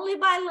that only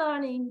by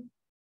learning,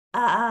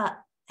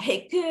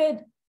 he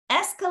could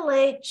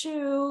escalate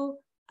to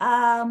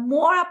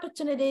more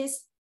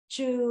opportunities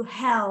to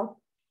help.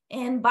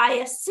 And by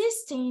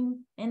assisting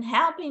and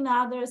helping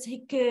others, he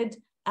could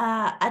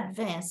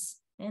advance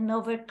and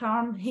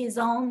overcome his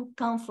own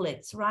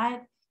conflicts,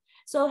 right?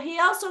 So he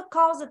also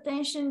calls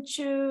attention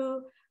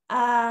to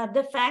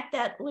the fact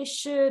that we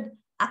should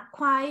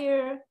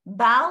acquire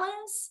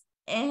balance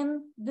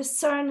and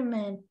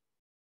discernment.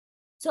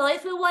 So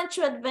if we want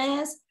to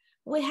advance,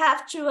 we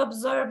have to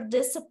observe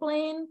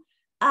discipline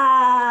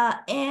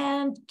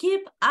and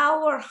keep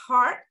our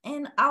heart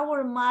and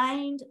our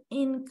mind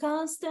in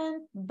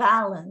constant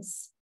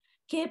balance.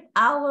 Keep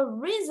our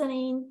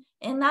reasoning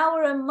and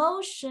our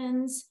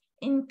emotions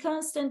in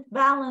constant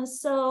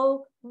balance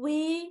so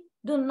we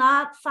do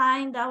not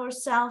find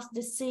ourselves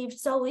deceived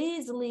so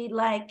easily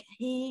like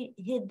he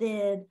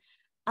did.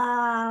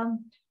 And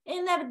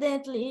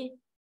evidently,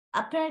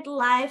 apparent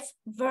life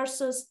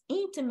versus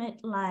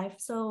intimate life.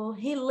 So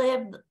he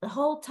lived the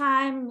whole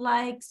time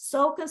like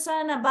so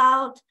concerned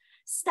about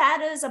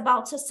status,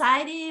 about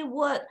society,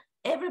 what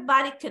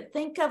everybody could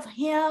think of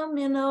him,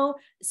 you know,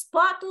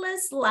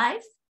 spotless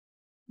life,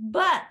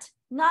 but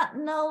not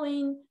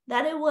knowing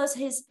that it was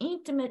his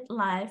intimate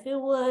life. It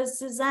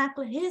was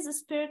exactly his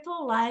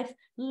spiritual life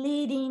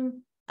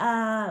leading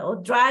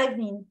or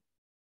driving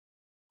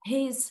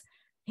his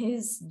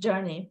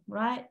journey,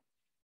 right?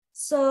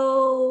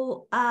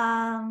 So,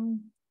 and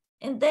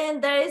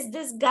then there is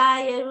this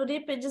guy,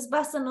 Euripides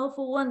Bassanufo.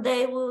 One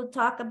day we'll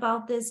talk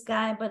about this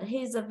guy, but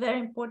he's a very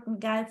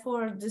important guy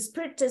for the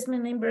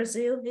Spiritism in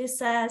Brazil. He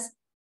says,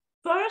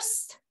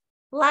 first,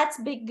 let's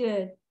be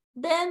good.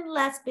 Then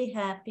let's be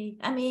happy.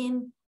 I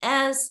mean,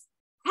 as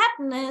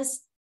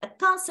happiness, a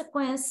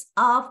consequence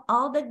of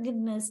all the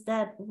goodness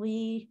that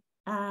we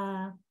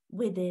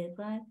did,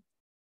 right?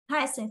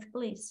 Hyacinth,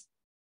 please.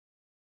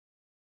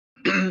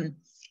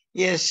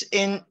 Yes,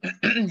 in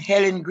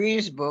Helen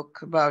Green's book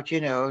about,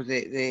 you know,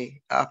 the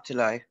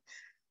afterlife,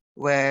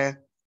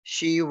 where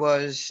she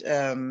was,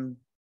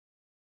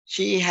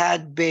 she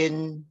had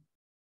been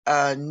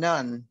a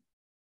nun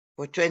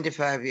for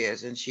 25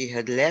 years and she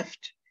had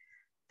left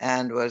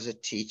and was a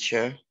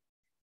teacher.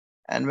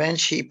 And when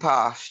she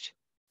passed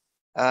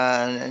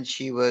and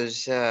she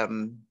was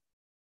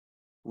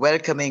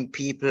welcoming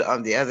people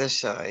on the other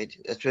side.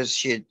 That was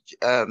she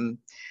had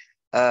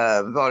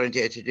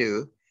volunteered to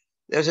do.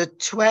 There was a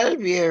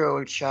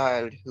 12-year-old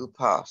child who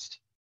passed.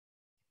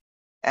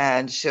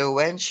 And so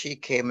when she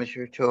came and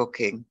we were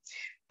talking,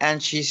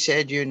 and she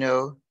said, you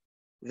know,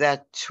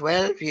 that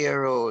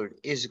 12-year-old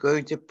is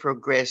going to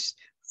progress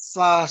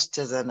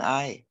faster than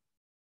I.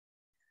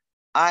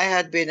 I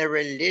had been a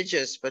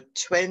religious for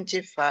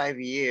 25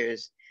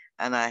 years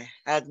and I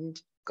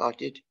hadn't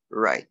got it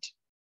right.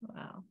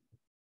 Wow.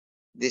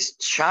 This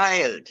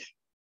child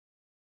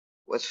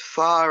was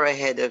far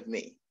ahead of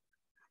me.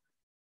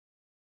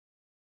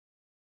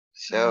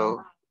 So,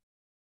 wow.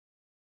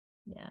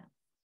 Yeah,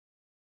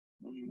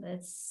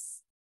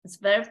 it's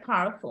very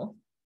powerful.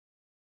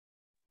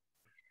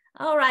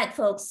 All right,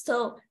 folks.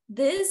 So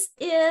this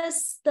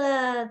is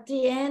the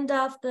end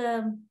of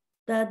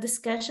the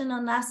discussion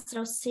on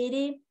Astral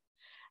City.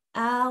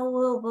 I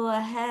will go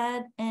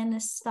ahead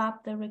and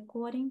stop the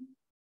recording.